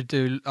think we should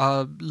do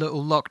our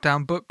little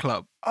lockdown book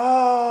club.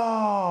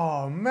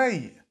 Oh,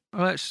 mate.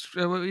 Let's,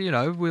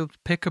 we'll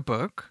pick a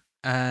book,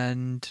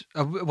 and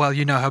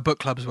you know how book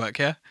clubs work,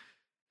 yeah?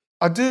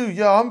 I do,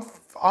 yeah.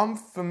 I'm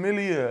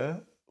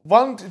familiar.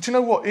 Do you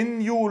know what?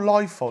 In your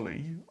life,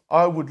 Ollie,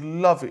 I would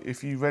love it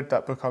if you read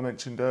that book I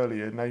mentioned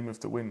earlier, Name of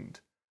the Wind.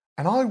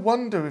 And I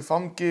wonder if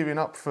I'm gearing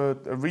up for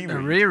a reread. A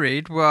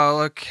reread? Well,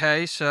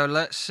 okay, so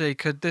let's see.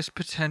 Could this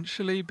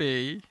potentially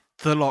be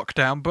the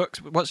lockdown books?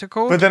 What's it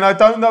called? But then I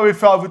don't know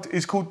if I would.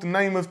 It's called The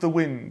Name of the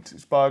Wind.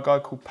 It's by a guy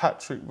called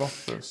Patrick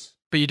Rothfuss.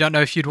 But you don't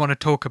know if you'd want to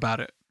talk about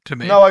it to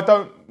me? No, I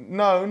don't.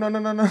 No.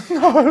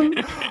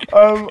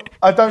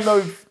 I don't know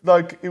if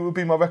it would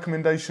be my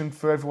recommendation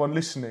for everyone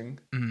listening.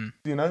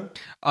 You know?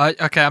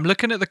 Okay, I'm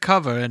looking at the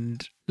cover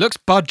and looks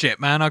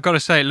budget, man. I've got to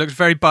say, it looks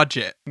very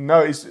budget. No,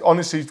 it's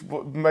honestly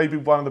maybe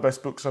one of the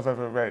best books I've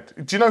ever read.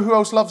 Do you know who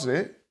else loves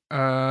it?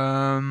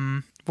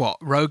 What,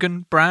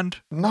 Rogan brand?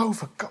 No,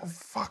 for God,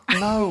 fuck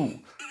no.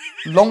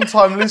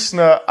 Long-time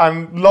listener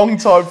and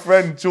long-time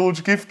friend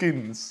George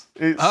Gifkins.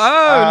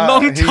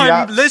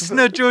 Long-time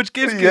listener George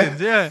Gifkins,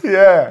 yeah.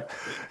 Yeah,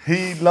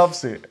 he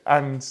loves it.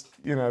 And,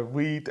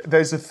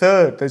 there's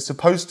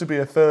supposed to be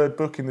a third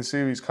book in the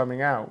series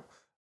coming out,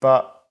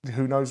 but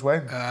who knows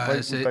when.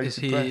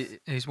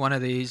 He's one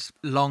of these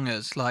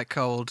longers, like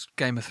old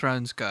Game of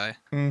Thrones guy.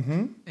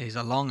 Mm-hmm. He's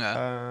a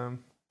longer.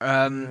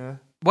 Yeah.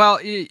 Well,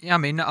 I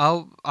mean,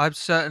 I'd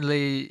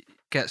certainly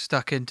get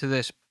stuck into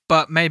this,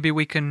 but maybe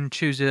we can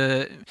choose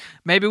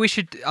maybe we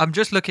should, I'm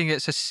just looking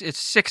at it's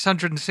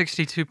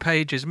 662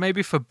 pages.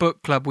 Maybe for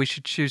book club, we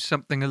should choose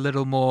something a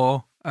little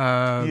more,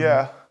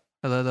 a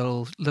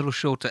little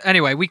shorter.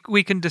 Anyway,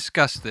 we can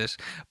discuss this.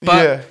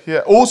 But, yeah.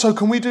 Also,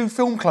 can we do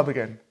film club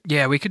again?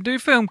 Yeah, we can do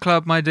film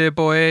club, my dear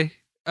boy.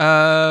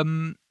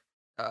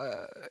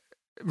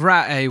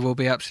 Rat-A will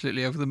be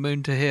absolutely over the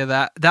moon to hear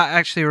that. That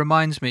actually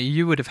reminds me,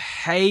 you would have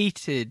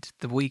hated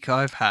the week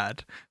I've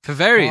had for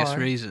various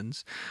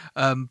reasons.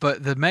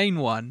 But the main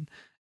one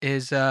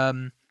is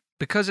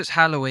because it's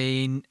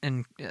Halloween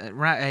and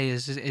Rat-A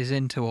is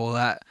into all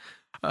that.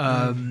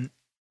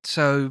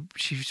 So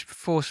she's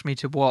forced me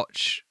to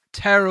watch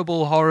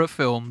terrible horror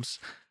films,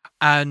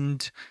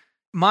 and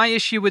my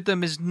issue with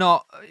them is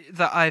not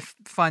that I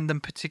find them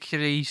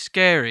particularly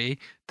scary.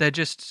 They're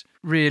just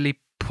really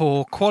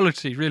poor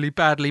quality, really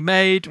badly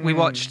made. We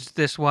watched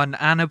this one,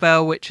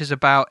 Annabelle, which is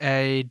about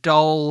a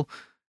doll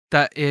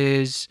that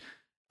is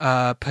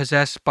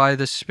possessed by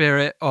the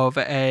spirit of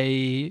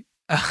a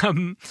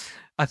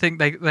I think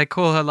they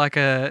call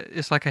her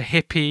it's like a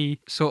hippie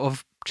sort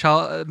of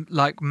child,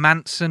 like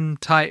Manson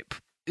type.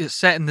 It's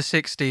set in the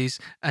 60s,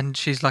 and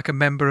she's like a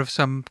member of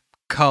some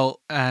cult,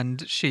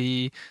 and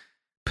she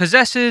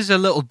possesses a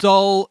little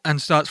doll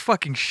and starts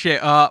fucking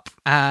shit up.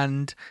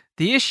 And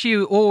the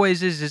issue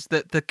always is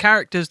that the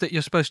characters that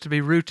you're supposed to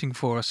be rooting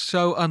for are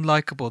so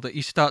unlikable that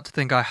you start to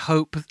think, I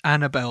hope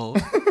Annabelle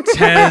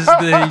tears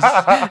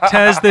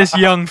this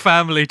young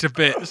family to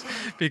bits,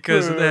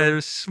 because they're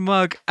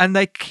smug. And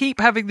they keep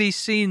having these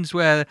scenes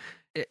where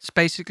it's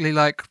basically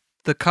like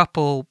the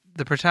couple,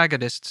 the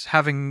protagonists,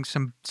 having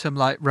some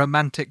like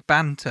romantic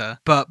banter,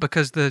 but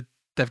because they've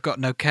got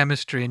no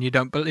chemistry and you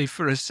don't believe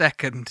for a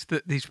second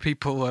that these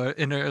people are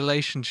in a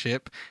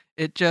relationship,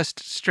 It just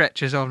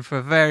stretches on for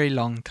a very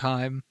long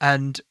time.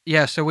 And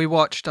yeah, so we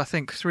watched, I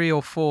think, 3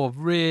 or 4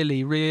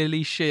 really,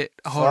 really shit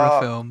horror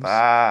Fuck films.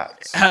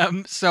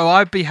 that. So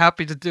I'd be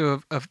happy to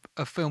do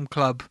a film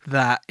club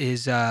that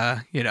is,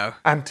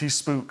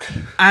 Anti-spook.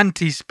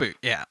 anti-spook.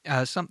 Yeah,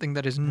 something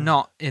that is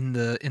not in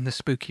the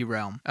spooky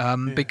realm.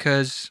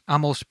 Because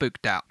I'm all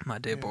spooked out, my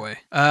dear boy.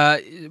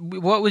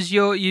 What was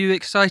you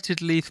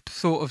excitedly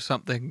thought of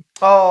something?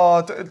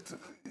 Oh,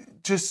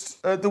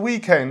 just the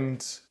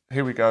weekend.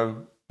 Here we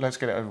go. Let's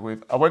get it over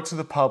with. I went to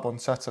the pub on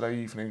Saturday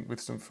evening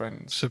with some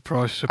friends.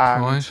 Surprise,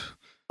 surprise. And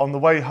on the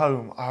way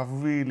home, I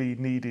really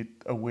needed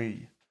a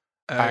wee.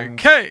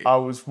 Okay. And I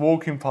was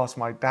walking past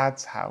my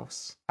dad's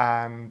house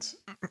and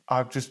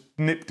I just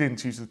nipped in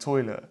to use the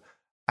toilet.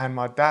 And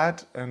my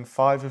dad and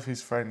 5 of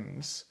his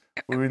friends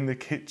were in the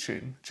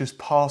kitchen just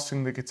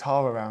passing the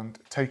guitar around,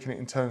 taking it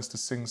in turns to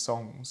sing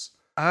songs.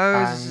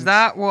 Oh, is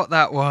that what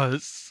that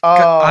was? Oh,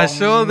 I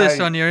saw this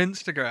mate. on your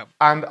Instagram.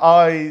 And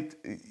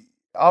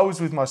I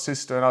was with my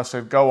sister and I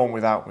said, go on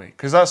without me,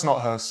 because that's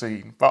not her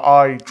scene. But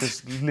I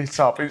just lit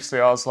up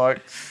instantly. I was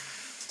like,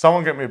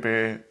 someone get me a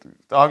beer.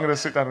 I'm going to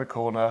sit down in the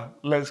corner.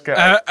 Let's get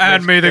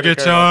and me the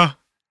guitar.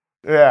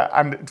 Yeah,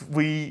 and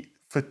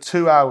for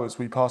 2 hours,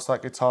 we passed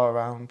that guitar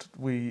around.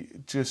 We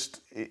just,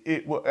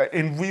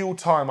 in real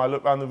time, I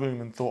looked around the room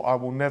and thought, I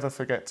will never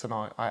forget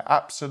tonight. I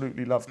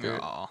absolutely loved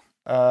it.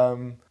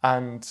 And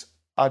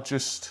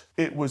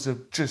it was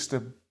just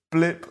a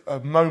blip, a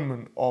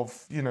moment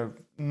of,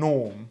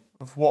 norm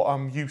of what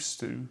I'm used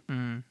to.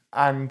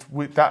 And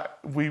with that,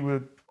 we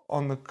were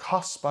on the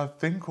cusp, I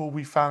think, or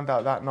we found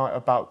out that night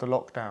about the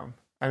lockdown.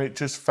 And it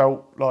just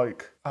felt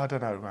like, I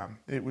don't know, man.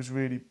 It was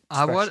really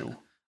special.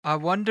 I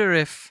wonder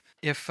if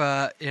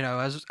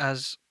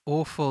as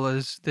awful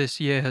as this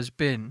year has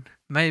been,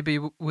 maybe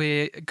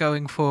we're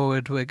going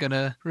forward. We're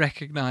gonna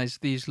recognise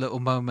these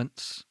little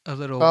moments a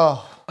little,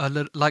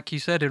 like you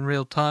said, in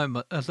real time,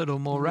 a little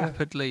more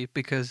rapidly,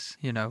 because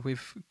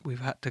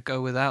we've had to go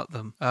without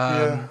them.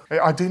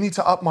 I do need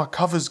to up my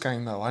covers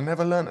game though. I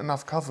never learnt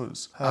enough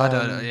covers. I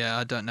don't know. Yeah,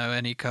 I don't know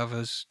any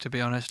covers, to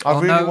be honest.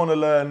 I really want to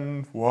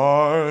learn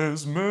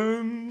 "Wise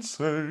Men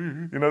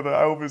Say," the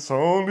Elvis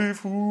 "Only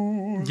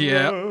Fools."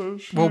 Yeah.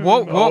 Well,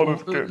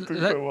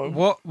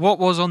 what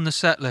was on the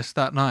set list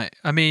that night?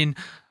 I mean,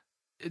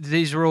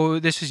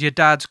 this is your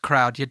dad's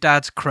crowd, your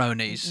dad's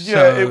cronies. Yeah,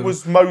 so it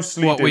was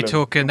mostly what Dylan. We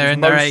talking? They're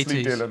in their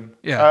 80s. Dylan.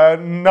 Yeah.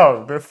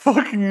 No, they're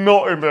fucking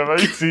not in their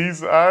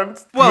 80s. And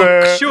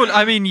well, sure.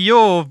 I mean,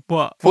 you're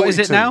what? 42. What is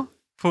it now?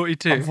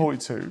 42. I'm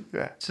 42.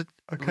 Yeah. So,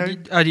 okay.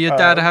 Did your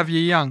dad have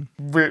you young?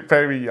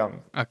 Very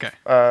young. Okay.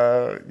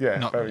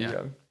 Not very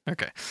young.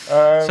 Okay.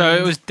 So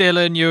it was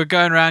Dylan. You were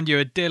going around. You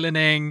were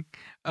Dylaning.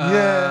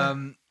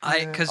 No,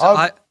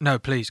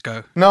 please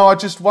go. No,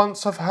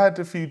 once I've had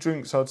a few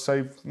drinks, I'd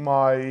say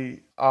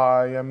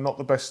I am not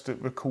the best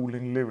at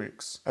recalling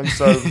lyrics. And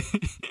so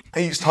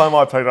each time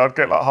I played, I'd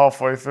get like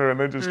halfway through and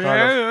then just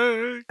kind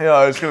of,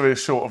 it's going to be a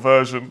shorter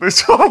version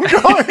this time,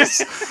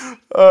 guys.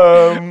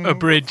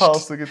 Abridged.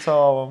 Pass the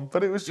guitar on.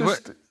 But it was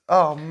just,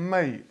 oh,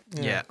 mate.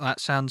 Yeah, that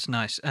sounds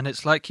nice. And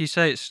it's like you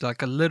say, it's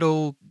like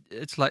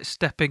it's like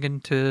stepping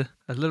into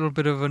a little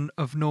bit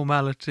of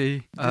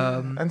normality.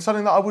 And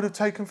something that I would have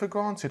taken for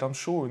granted, I'm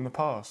sure, in the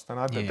past.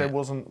 And there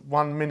wasn't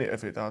 1 minute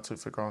of it that I took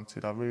for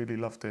granted. I really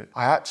loved it.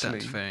 I actually,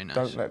 That's very nice.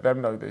 Don't let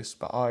them know this,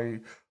 but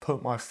I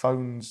put my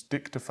phone's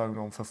dictaphone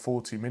on for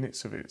 40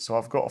 minutes of it. So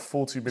I've got a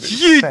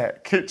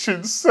 40-minute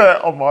kitchen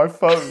set on my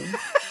phone.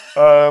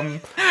 And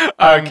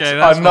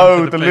I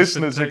know the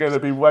listeners are going to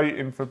be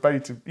waiting for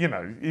beta.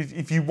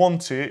 If you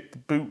want it,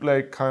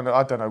 bootleg kind of,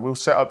 I don't know, we'll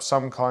set up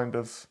some kind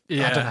of, I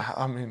don't know,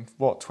 I mean,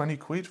 what, 20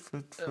 quid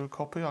for a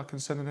copy? I can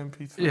send an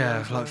MP3.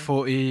 Yeah, like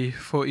 40,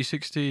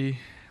 60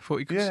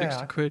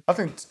 quid. I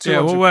think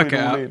 200 we'll work quid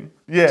it all out. in.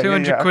 Yeah,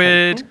 200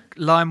 quid, okay.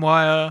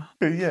 LimeWire.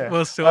 Yeah.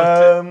 We'll sort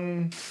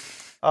it.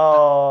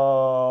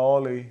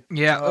 Ollie.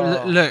 Yeah,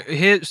 look,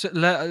 here's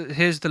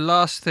the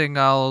last thing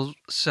I'll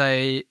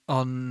say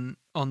on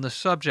the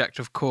subject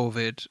of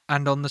COVID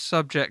and on the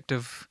subject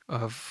of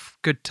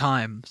good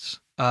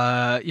times.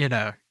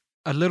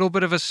 A little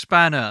bit of a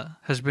spanner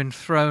has been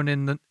thrown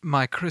in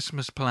my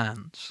Christmas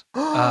plans.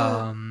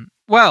 Well,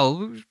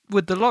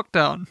 with the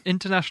lockdown,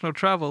 international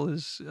travel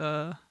is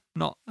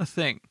not a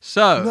thing.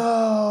 So,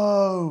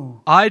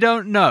 no. I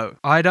don't know.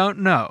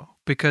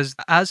 Because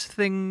as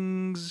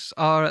things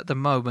are at the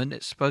moment,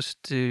 it's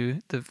supposed to,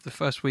 the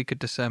first week of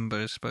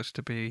December is supposed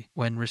to be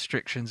when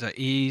restrictions are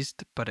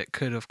eased, but it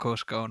could, of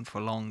course, go on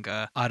for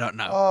longer. I don't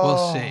know.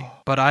 We'll see.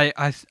 But I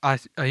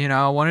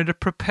wanted to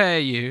prepare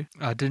you.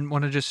 I didn't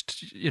want to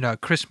just,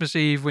 Christmas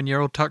Eve when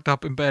you're all tucked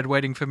up in bed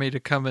waiting for me to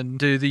come and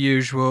do the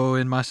usual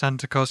in my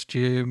Santa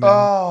costume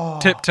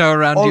and tiptoe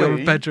around Ollie, your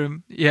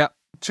bedroom. Yeah.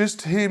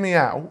 Just hear me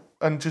out.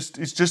 And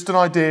it's just an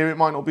idea. It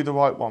might not be the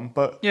right one,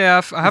 but yeah,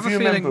 I have a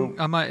feeling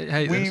I might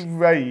hate this. We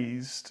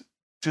raised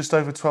just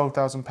over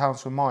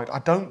 £12,000 for Mind. I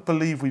don't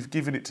believe we've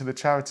given it to the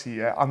charity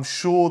yet. I'm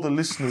sure the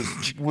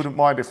listeners wouldn't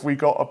mind if we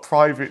got a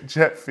private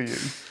jet for you.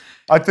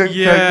 I think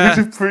they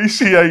would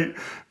appreciate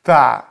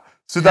that.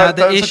 So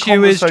that's the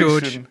issue a is, conversation.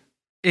 George,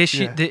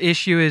 issue. The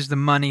issue is the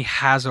money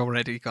has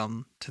already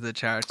gone to the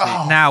charity.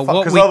 Oh, now, fuck,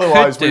 what 'cause we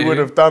otherwise could do, we would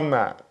have done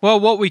that. Well,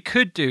 what we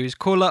could do is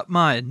call up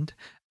Mind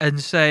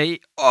and say,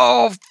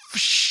 "Oh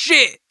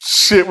shit,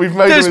 Shit, we've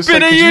made there's a mistake.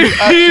 been a Could you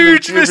actually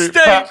huge give it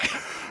back?"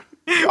 mistake.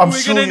 I'm We're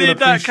sure gonna you'll need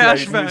that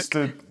cash appreciate,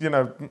 back."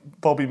 Mr.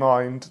 Bobby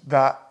Mind,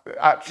 that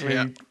actually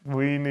Yeah.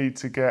 we need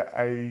to get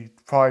a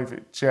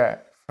private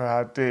jet for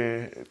our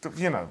dear,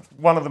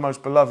 one of the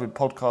most beloved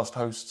podcast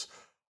hosts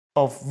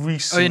of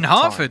recent In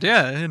Hartford,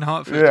 times. in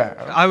Hartford. Yeah.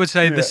 I would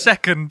say Yeah. the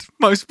second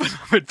most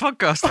beloved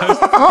podcast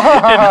host in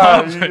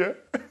Hartford.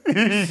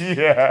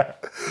 Yeah.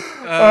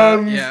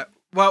 Yeah.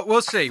 Well,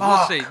 we'll see.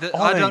 We'll see. fuck,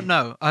 I don't Ollie.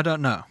 know. I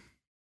don't know.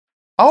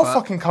 I'll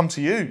fucking come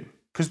to you.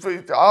 Because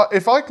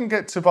if I can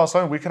get to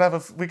Barcelona, we could have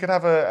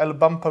a El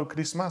Bumpo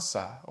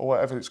Christmasa or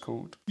whatever it's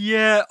called.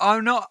 Yeah,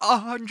 I'm not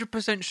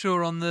 100%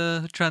 sure on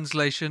the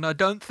translation. I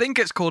don't think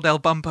it's called El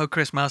Bumpo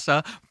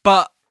Christmasa,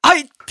 but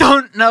I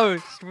don't know.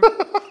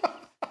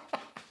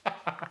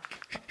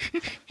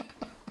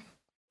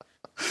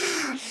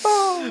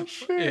 Oh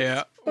shit.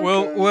 Yeah,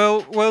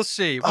 we'll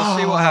see. We'll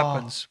see what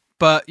happens.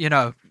 But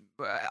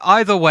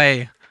either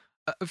way,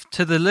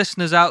 to the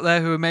listeners out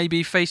there who may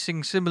be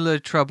facing similar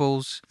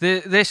troubles,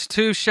 this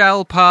too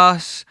shall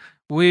pass.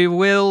 We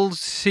will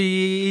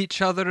see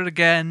each other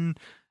again,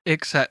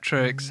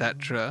 etc.,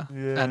 etc.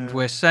 And Yeah.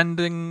 we're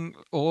sending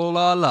all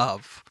our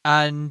love.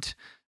 And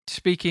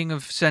speaking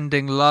of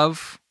sending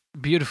love,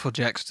 beautiful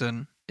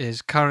Jexton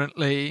is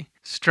currently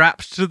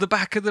strapped to the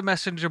back of the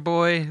messenger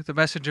boy. The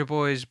messenger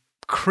boy's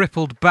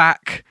crippled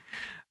back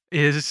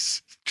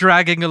is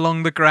dragging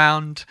along the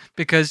ground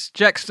because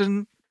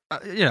Jexton,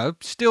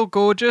 still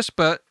gorgeous,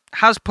 but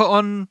has put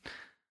on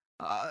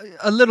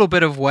a little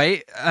bit of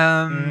weight.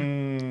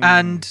 And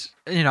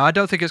I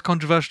don't think it's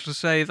controversial to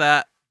say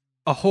that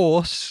a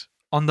horse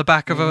on the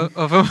back of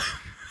a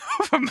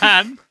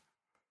man.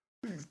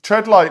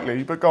 Tread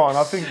lightly, but go on.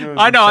 I think you're.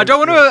 I know. I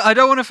don't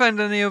want to offend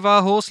any of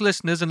our horse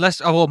listeners, unless.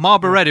 Oh well,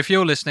 Marlborough Red, if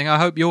you're listening, I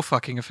hope you're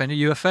fucking offended.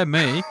 You offend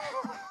me.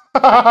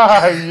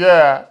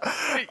 Yeah.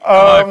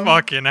 I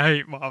fucking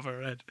hate Marlborough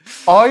Red.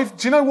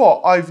 Do you know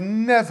what? I've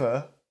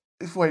never.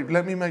 Wait,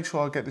 let me make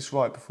sure I get this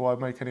right before I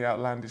make any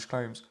outlandish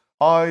claims.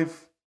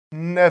 I've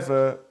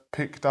never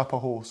picked up a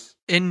horse.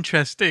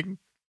 Interesting.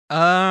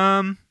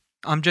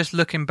 I'm just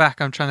looking back.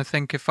 I'm trying to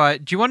think if I.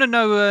 Do you want to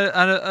know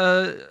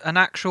an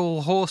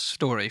actual horse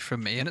story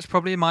from me? And it's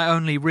probably my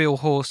only real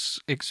horse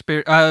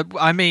experience.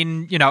 I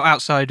mean,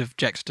 outside of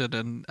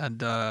Jexton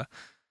and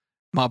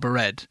Marlborough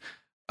Red.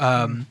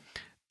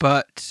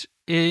 But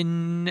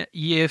in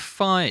year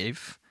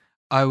 5,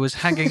 I was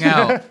hanging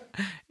out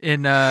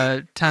in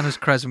Tanner's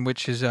Crescent,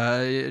 which is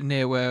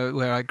near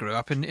where I grew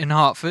up in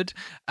Hartford,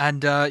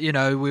 and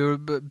we were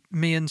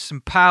me and some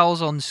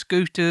pals on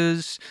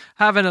scooters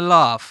having a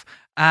laugh,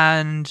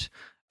 and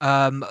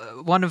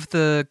one of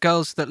the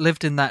girls that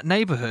lived in that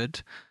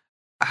neighborhood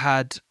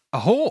had a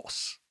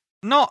horse,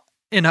 not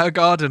in her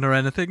garden or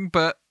anything,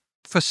 but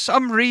for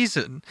some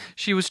reason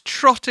she was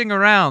trotting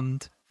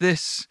around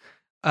this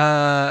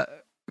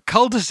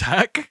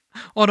cul-de-sac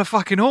on a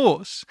fucking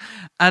horse.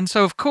 And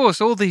so of course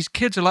all these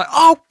kids are like,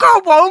 "Oh, go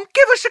on,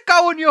 give us a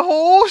go on your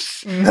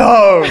horse."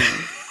 No.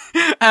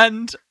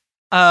 and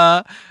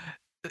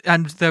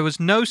there was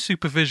no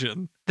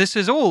supervision. This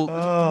is all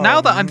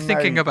now that I'm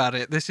thinking mate. about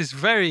it, this is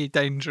very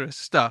dangerous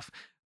stuff.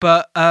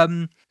 But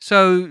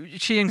so she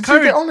Did you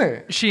encouraged get on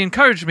it? she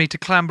encouraged me to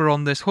clamber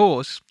on this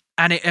horse,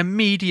 and it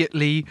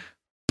immediately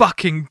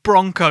bucking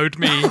broncoed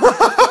me.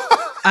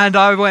 And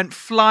I went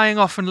flying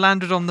off and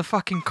landed on the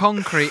fucking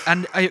concrete,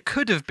 and it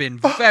could have been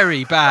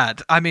very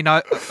bad. I mean,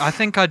 I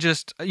think I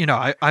just,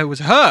 I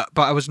was hurt,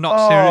 but I was not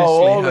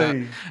seriously hurt.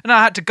 Ollie. And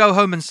I had to go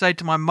home and say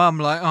to my mum,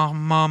 like, "Oh,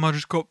 Mum, I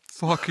just got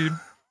fucking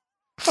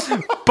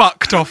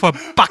bucked off a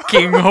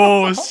bucking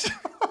horse."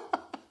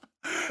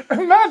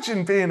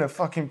 Imagine being a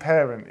fucking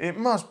parent. It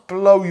must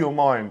blow your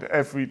mind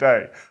every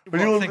day.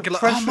 When you're Thinking the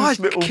like, "Oh, precious my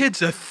little...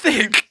 kids are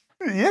thick."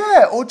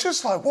 Yeah, or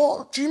just like,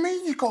 what do you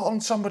mean you got on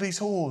somebody's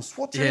horse?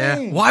 What do you Yeah.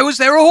 mean? Why was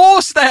there a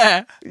horse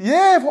there?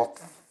 Yeah, what?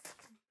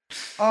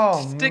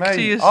 Oh, Stick mate.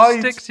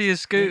 to your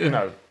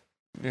scooter.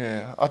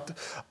 Yeah.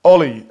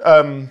 Ollie,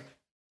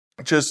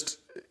 just,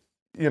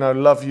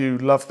 love you,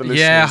 love the listeners.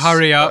 Yeah,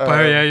 hurry up.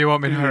 You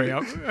want me to hurry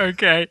up?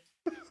 Okay.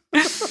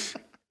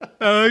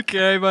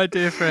 Okay, my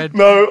dear friend.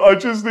 No, I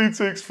just need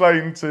to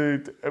explain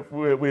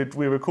we're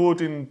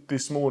recording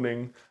this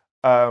morning,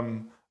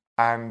 and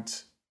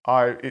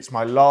it's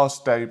my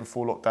last day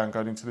before lockdown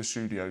going into the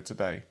studio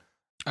today.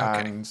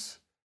 Okay. And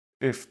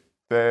if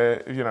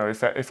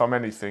if I'm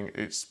anything,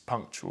 it's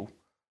punctual.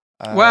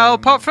 Well,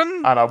 apart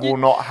from and I will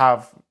not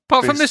have.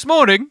 Apart from this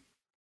morning.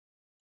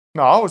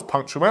 No, I was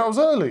punctual, mate. I was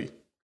early.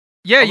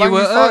 Yeah, you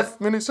were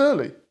 5 minutes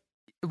early.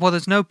 Well,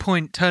 there's no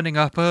point turning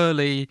up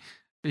early,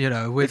 with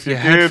If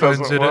your gear headphones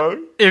doesn't in work.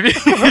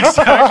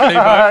 Exactly,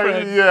 my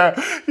friend.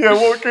 Yeah.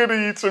 What good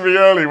are you to be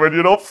early when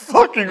you're not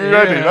fucking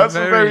ready? Yeah, That's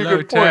a very low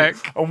good point,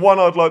 tech. and one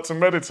I'd like to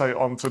meditate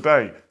on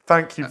today.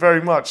 Thank you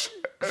very much.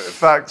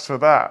 Thanks for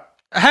that.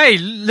 Hey,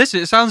 listen,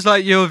 it sounds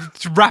like you're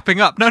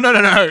wrapping up. No.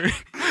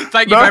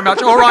 Thank you very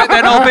much. All right,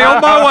 then I'll be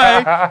on my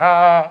way.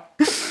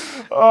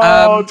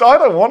 I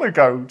don't want to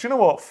go. Do you know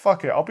what?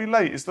 Fuck it. I'll be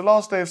late. It's the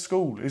last day of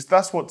school.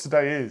 That's what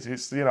today is.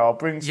 It's, I'll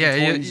bring some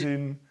toys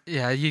in.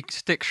 Yeah, you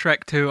stick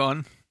Shrek 2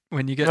 on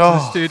when you get to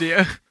the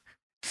studio.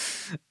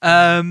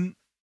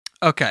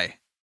 Okay.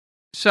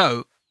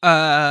 So,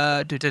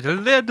 email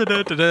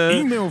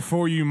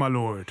for you, my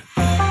lord.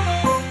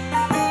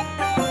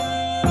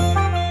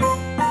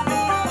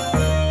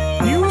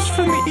 News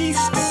from the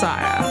East,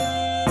 sire.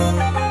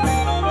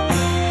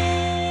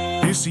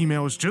 This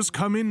email has just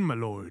come in, my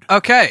lord.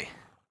 Okay.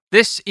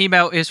 This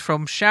email is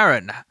from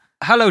Sharon.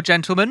 Hello,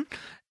 gentlemen.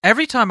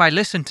 Every time I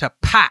listen to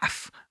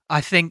PAF,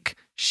 I think,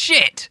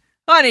 shit,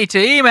 I need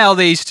to email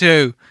these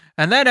two.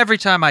 And then every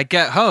time I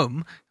get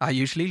home, I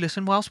usually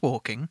listen whilst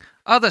walking,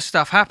 other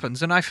stuff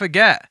happens and I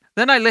forget.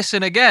 Then I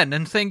listen again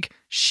and think,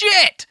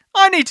 shit,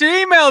 I need to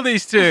email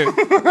these two.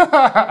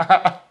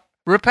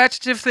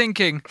 Repetitive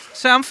thinking.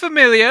 Sound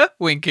familiar?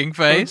 Winking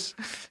face.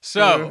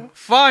 So,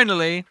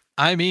 finally,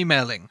 I'm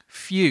emailing.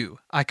 Phew,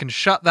 I can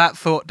shut that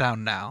thought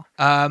down now.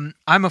 I'm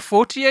a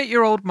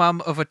 48-year-old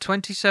mum of a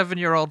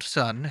 27-year-old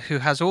son who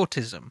has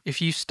autism. If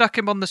you stuck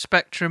him on the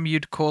spectrum,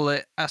 you'd call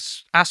it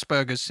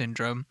Asperger's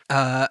syndrome.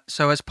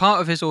 So as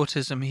part of his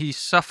autism, he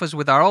suffers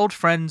with our old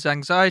friends,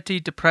 anxiety,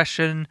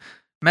 depression,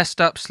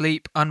 messed up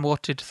sleep,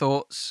 unwanted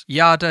thoughts,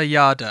 yada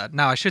yada.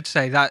 Now, I should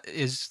say that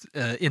is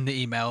in the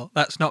email.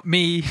 That's not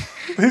me.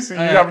 You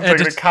haven't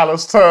taken a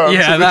callous turn.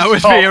 Yeah, that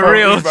would be a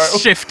real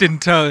shift in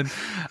tone.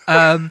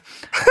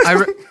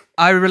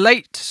 I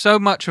relate to so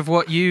much of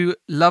what you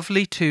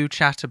lovely two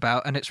chat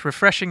about, and it's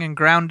refreshing and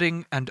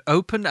grounding and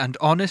open and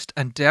honest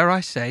and, dare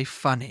I say,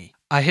 funny.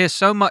 I hear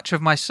so much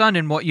of my son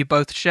in what you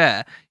both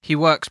share. He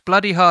works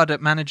bloody hard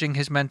at managing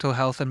his mental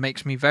health and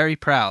makes me very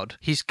proud.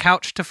 He's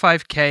couched to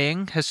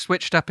 5K'ing, has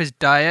switched up his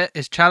diet,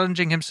 is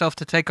challenging himself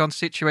to take on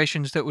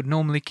situations that would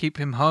normally keep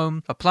him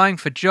home, applying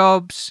for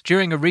jobs.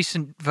 During a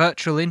recent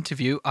virtual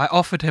interview, I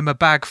offered him a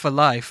bag for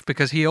life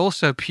because he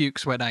also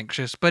pukes when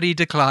anxious, but he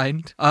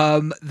declined.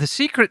 The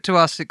secret to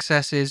our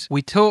success is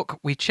we talk,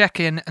 we check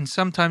in, and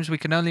sometimes we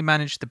can only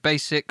manage the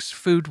basics,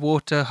 food,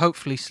 water,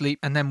 hopefully sleep,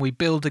 and then we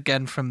build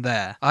again from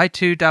there. I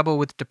too dabble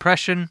with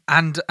depression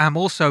and am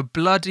also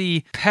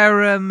bloody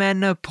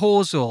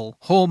perimenopausal.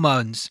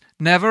 Hormones.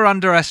 Never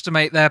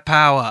underestimate their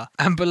power,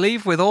 and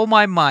believe with all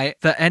my might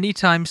that any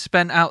time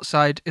spent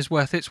outside is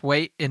worth its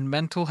weight in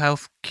mental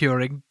health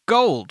curing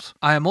gold.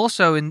 I am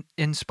also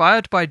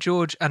inspired by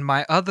George and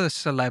my other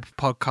celeb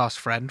podcast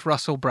friend,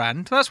 Russell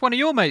Brand. That's one of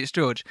your mates,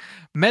 George.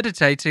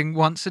 Meditating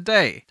once a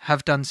day.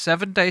 Have done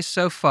 7 days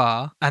so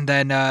far, and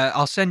then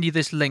I'll send you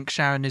this link.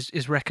 Sharon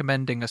is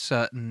recommending a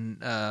certain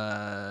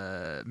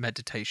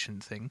meditation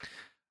thing.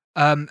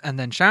 And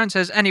then Sharon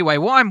says, anyway,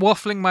 what I'm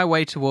waffling my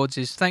way towards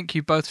is thank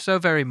you both so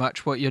very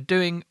much. What you're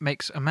doing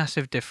makes a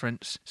massive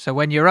difference. So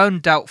when your own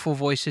doubtful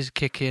voices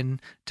kick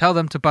in, tell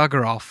them to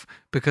bugger off,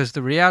 because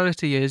the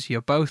reality is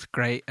you're both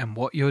great and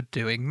what you're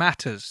doing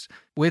matters.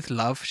 With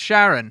love,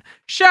 Sharon.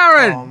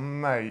 Sharon! Oh,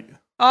 mate.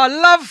 I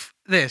love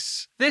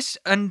this.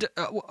 And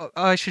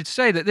I should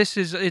say that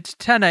it's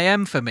 10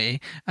 a.m. for me,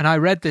 and I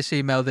read this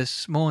email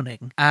this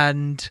morning,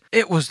 and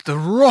it was the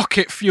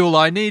rocket fuel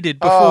I needed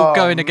before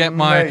going to get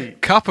my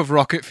cup of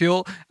rocket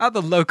fuel at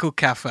the local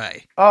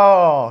cafe.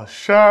 Oh,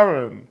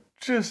 Sharon.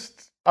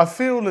 I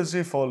feel as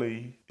if,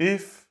 Ollie,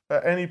 if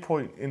at any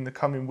point in the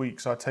coming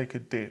weeks I take a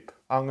dip,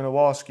 I'm going to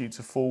ask you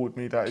to forward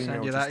me that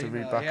email just to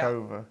read back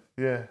over.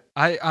 Yeah.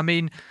 I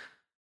mean,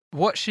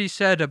 what she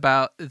said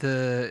about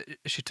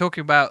she's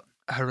talking about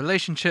her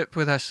relationship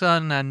with her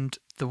son and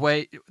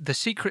the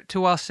secret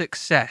to our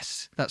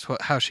success. That's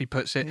how she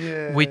puts it.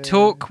 Yeah. We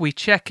talk, we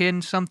check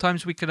in.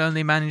 Sometimes we can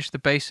only manage the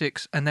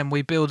basics, and then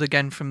we build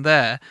again from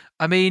there.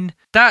 I mean,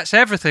 that's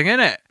everything, isn't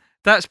it?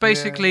 That's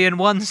basically in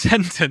one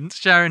sentence.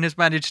 Sharon has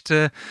managed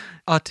to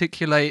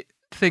articulate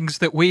things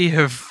that we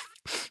have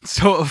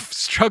sort of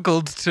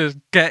struggled to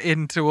get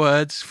into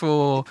words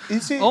for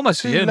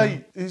almost a year now.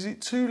 Is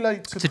it too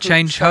late to put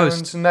change Sharon's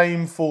host?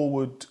 Name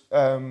forward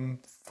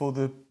for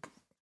the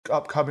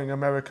upcoming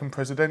American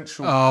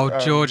presidential?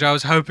 George, I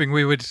was hoping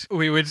we would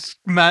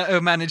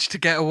manage to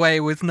get away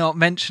with not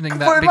mentioning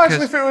that. But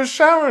imagine if it was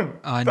Sharon.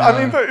 I know.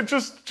 I mean,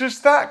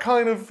 just that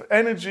kind of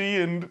energy,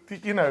 and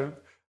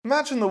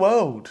imagine the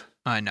world.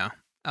 I know.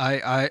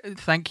 I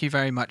thank you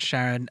very much,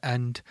 Sharon,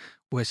 and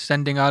we're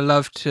sending our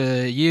love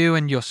to you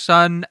and your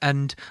son,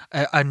 and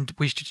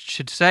we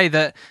should say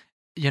that,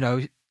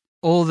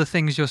 all the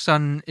things your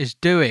son is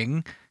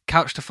doing,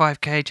 couch to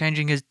 5K,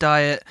 changing his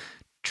diet,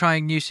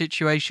 trying new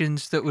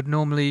situations that would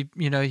normally,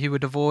 he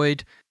would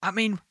avoid. I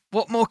mean,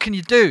 what more can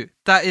you do?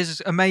 That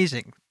is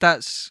amazing.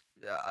 That's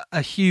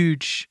a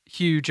huge,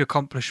 huge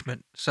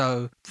accomplishment.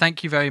 So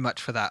thank you very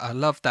much for that. I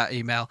love that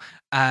email.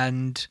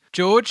 And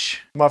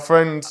George, my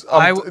friend,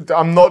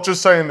 I'm not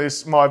just saying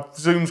this. My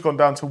Zoom's gone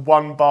down to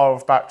 1 bar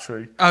of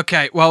battery.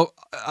 Okay, well,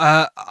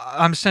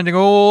 I'm sending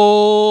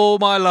all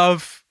my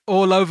love,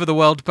 all over the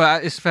world,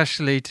 but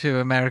especially to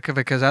America,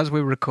 because as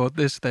we record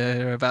this,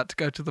 they're about to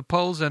go to the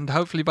polls, and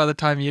hopefully by the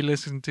time you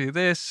listen to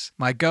this,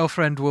 my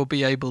girlfriend will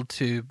be able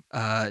to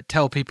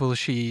tell people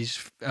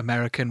she's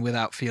American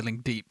without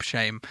feeling deep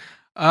shame.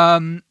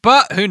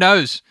 But who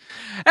knows?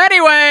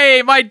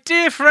 Anyway, my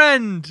dear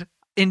friend,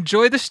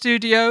 enjoy the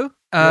studio.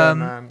 Yeah,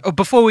 man. Oh,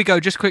 before we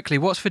go, just quickly,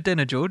 what's for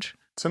dinner, George?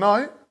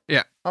 Tonight,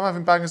 Yeah. I'm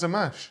having bangers and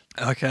mash.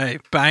 Okay,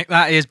 bang.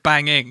 That is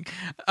banging.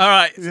 All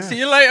right, Yeah. see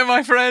you later,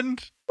 my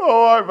friend.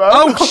 All right, man.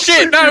 Oh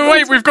shit! No,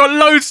 wait, we've got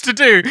loads to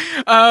do.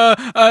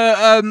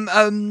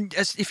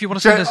 If you want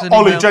to send us an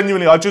Ollie, email,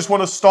 genuinely, I just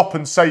want to stop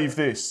and save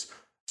this.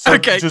 So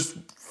Okay. Just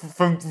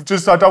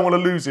I don't want to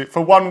lose it.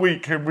 For 1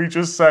 week, can we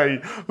just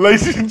say,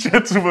 ladies and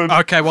gentlemen?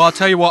 Okay, well, I'll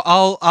tell you what.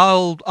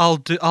 I'll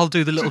do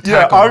the little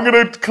Yeah, tag. on. I'm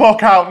going to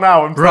clock out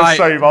now and press Right,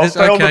 save. I'll this-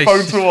 stay on the okay.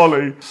 phone to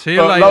Ollie. See you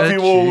But later. love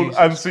you all Jesus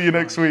and see you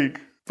next week.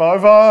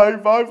 Bye-bye.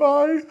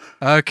 Bye-bye.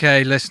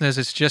 Okay, listeners,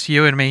 it's just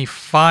you and me.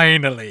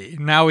 Finally,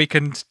 now we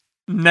can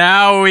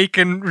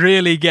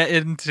really get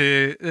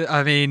into.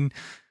 I mean,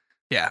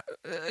 yeah,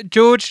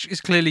 George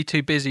is clearly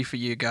too busy for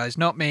you guys,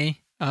 not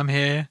me. I'm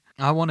here.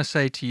 I want to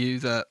say to you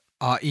that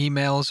our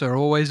emails are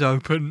always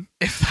open,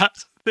 if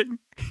that's a thing.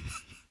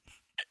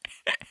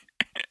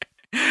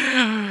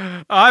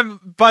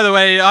 By the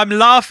way, I'm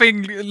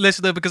laughing,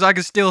 listener, because I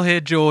can still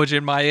hear George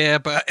in my ear,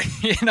 but,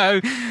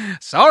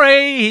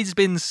 sorry, he's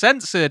been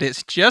censored.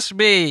 It's just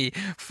me.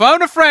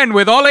 Phone a friend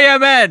with Ollie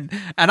MN,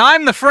 and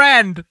I'm the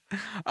friend.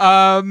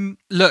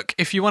 Look,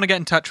 if you want to get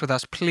in touch with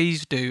us,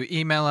 please do.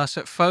 Email us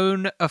at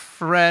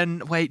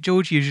phoneafriend. Wait,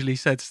 George usually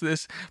says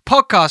this.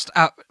 Podcast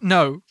at...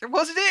 No.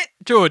 Wasn't it?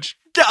 George.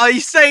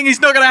 He's saying he's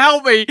not going to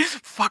help me.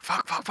 Fuck.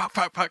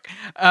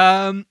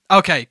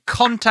 Okay,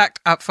 contact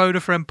at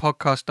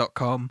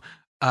phoneafriendpodcast.com.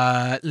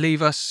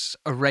 Leave us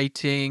a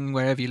rating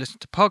wherever you listen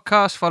to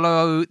podcasts.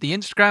 Follow the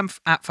Instagram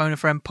at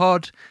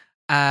phoneafriendpod.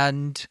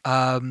 And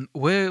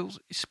we'll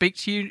speak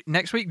to you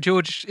next week.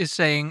 George is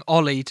saying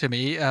Ollie to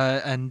me,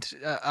 and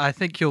I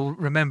think you'll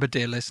remember,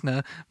 dear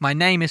listener, my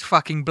name is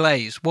fucking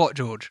Blaze. What,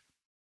 George?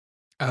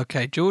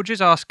 Okay, George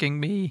is asking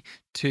me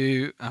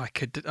to... I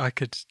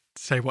could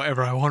say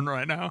whatever I want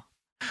right now.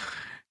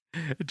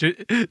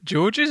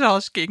 George is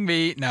asking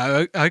me...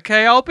 No,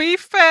 okay, I'll be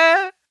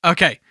fair.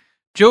 Okay,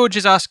 George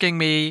is asking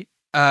me...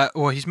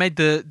 or he's made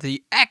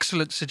the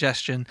excellent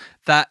suggestion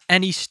that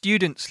any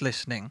students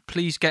listening,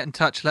 please get in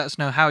touch. Let us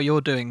know how you're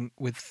doing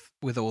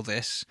with all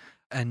this,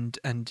 and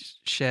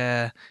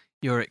share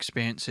your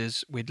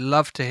experiences. We'd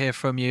love to hear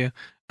from you,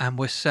 and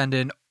we're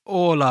sending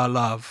all our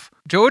love.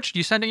 George,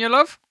 you sending your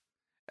love?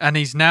 And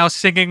he's now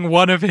singing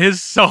one of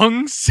his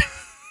songs.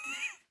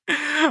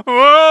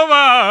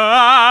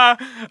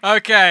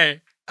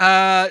 Okay.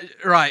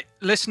 Right,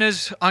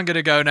 listeners, I'm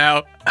gonna go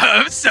now.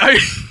 So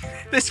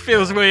this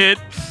feels weird.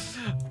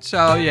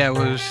 So yeah,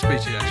 we'll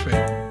speak to you next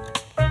week.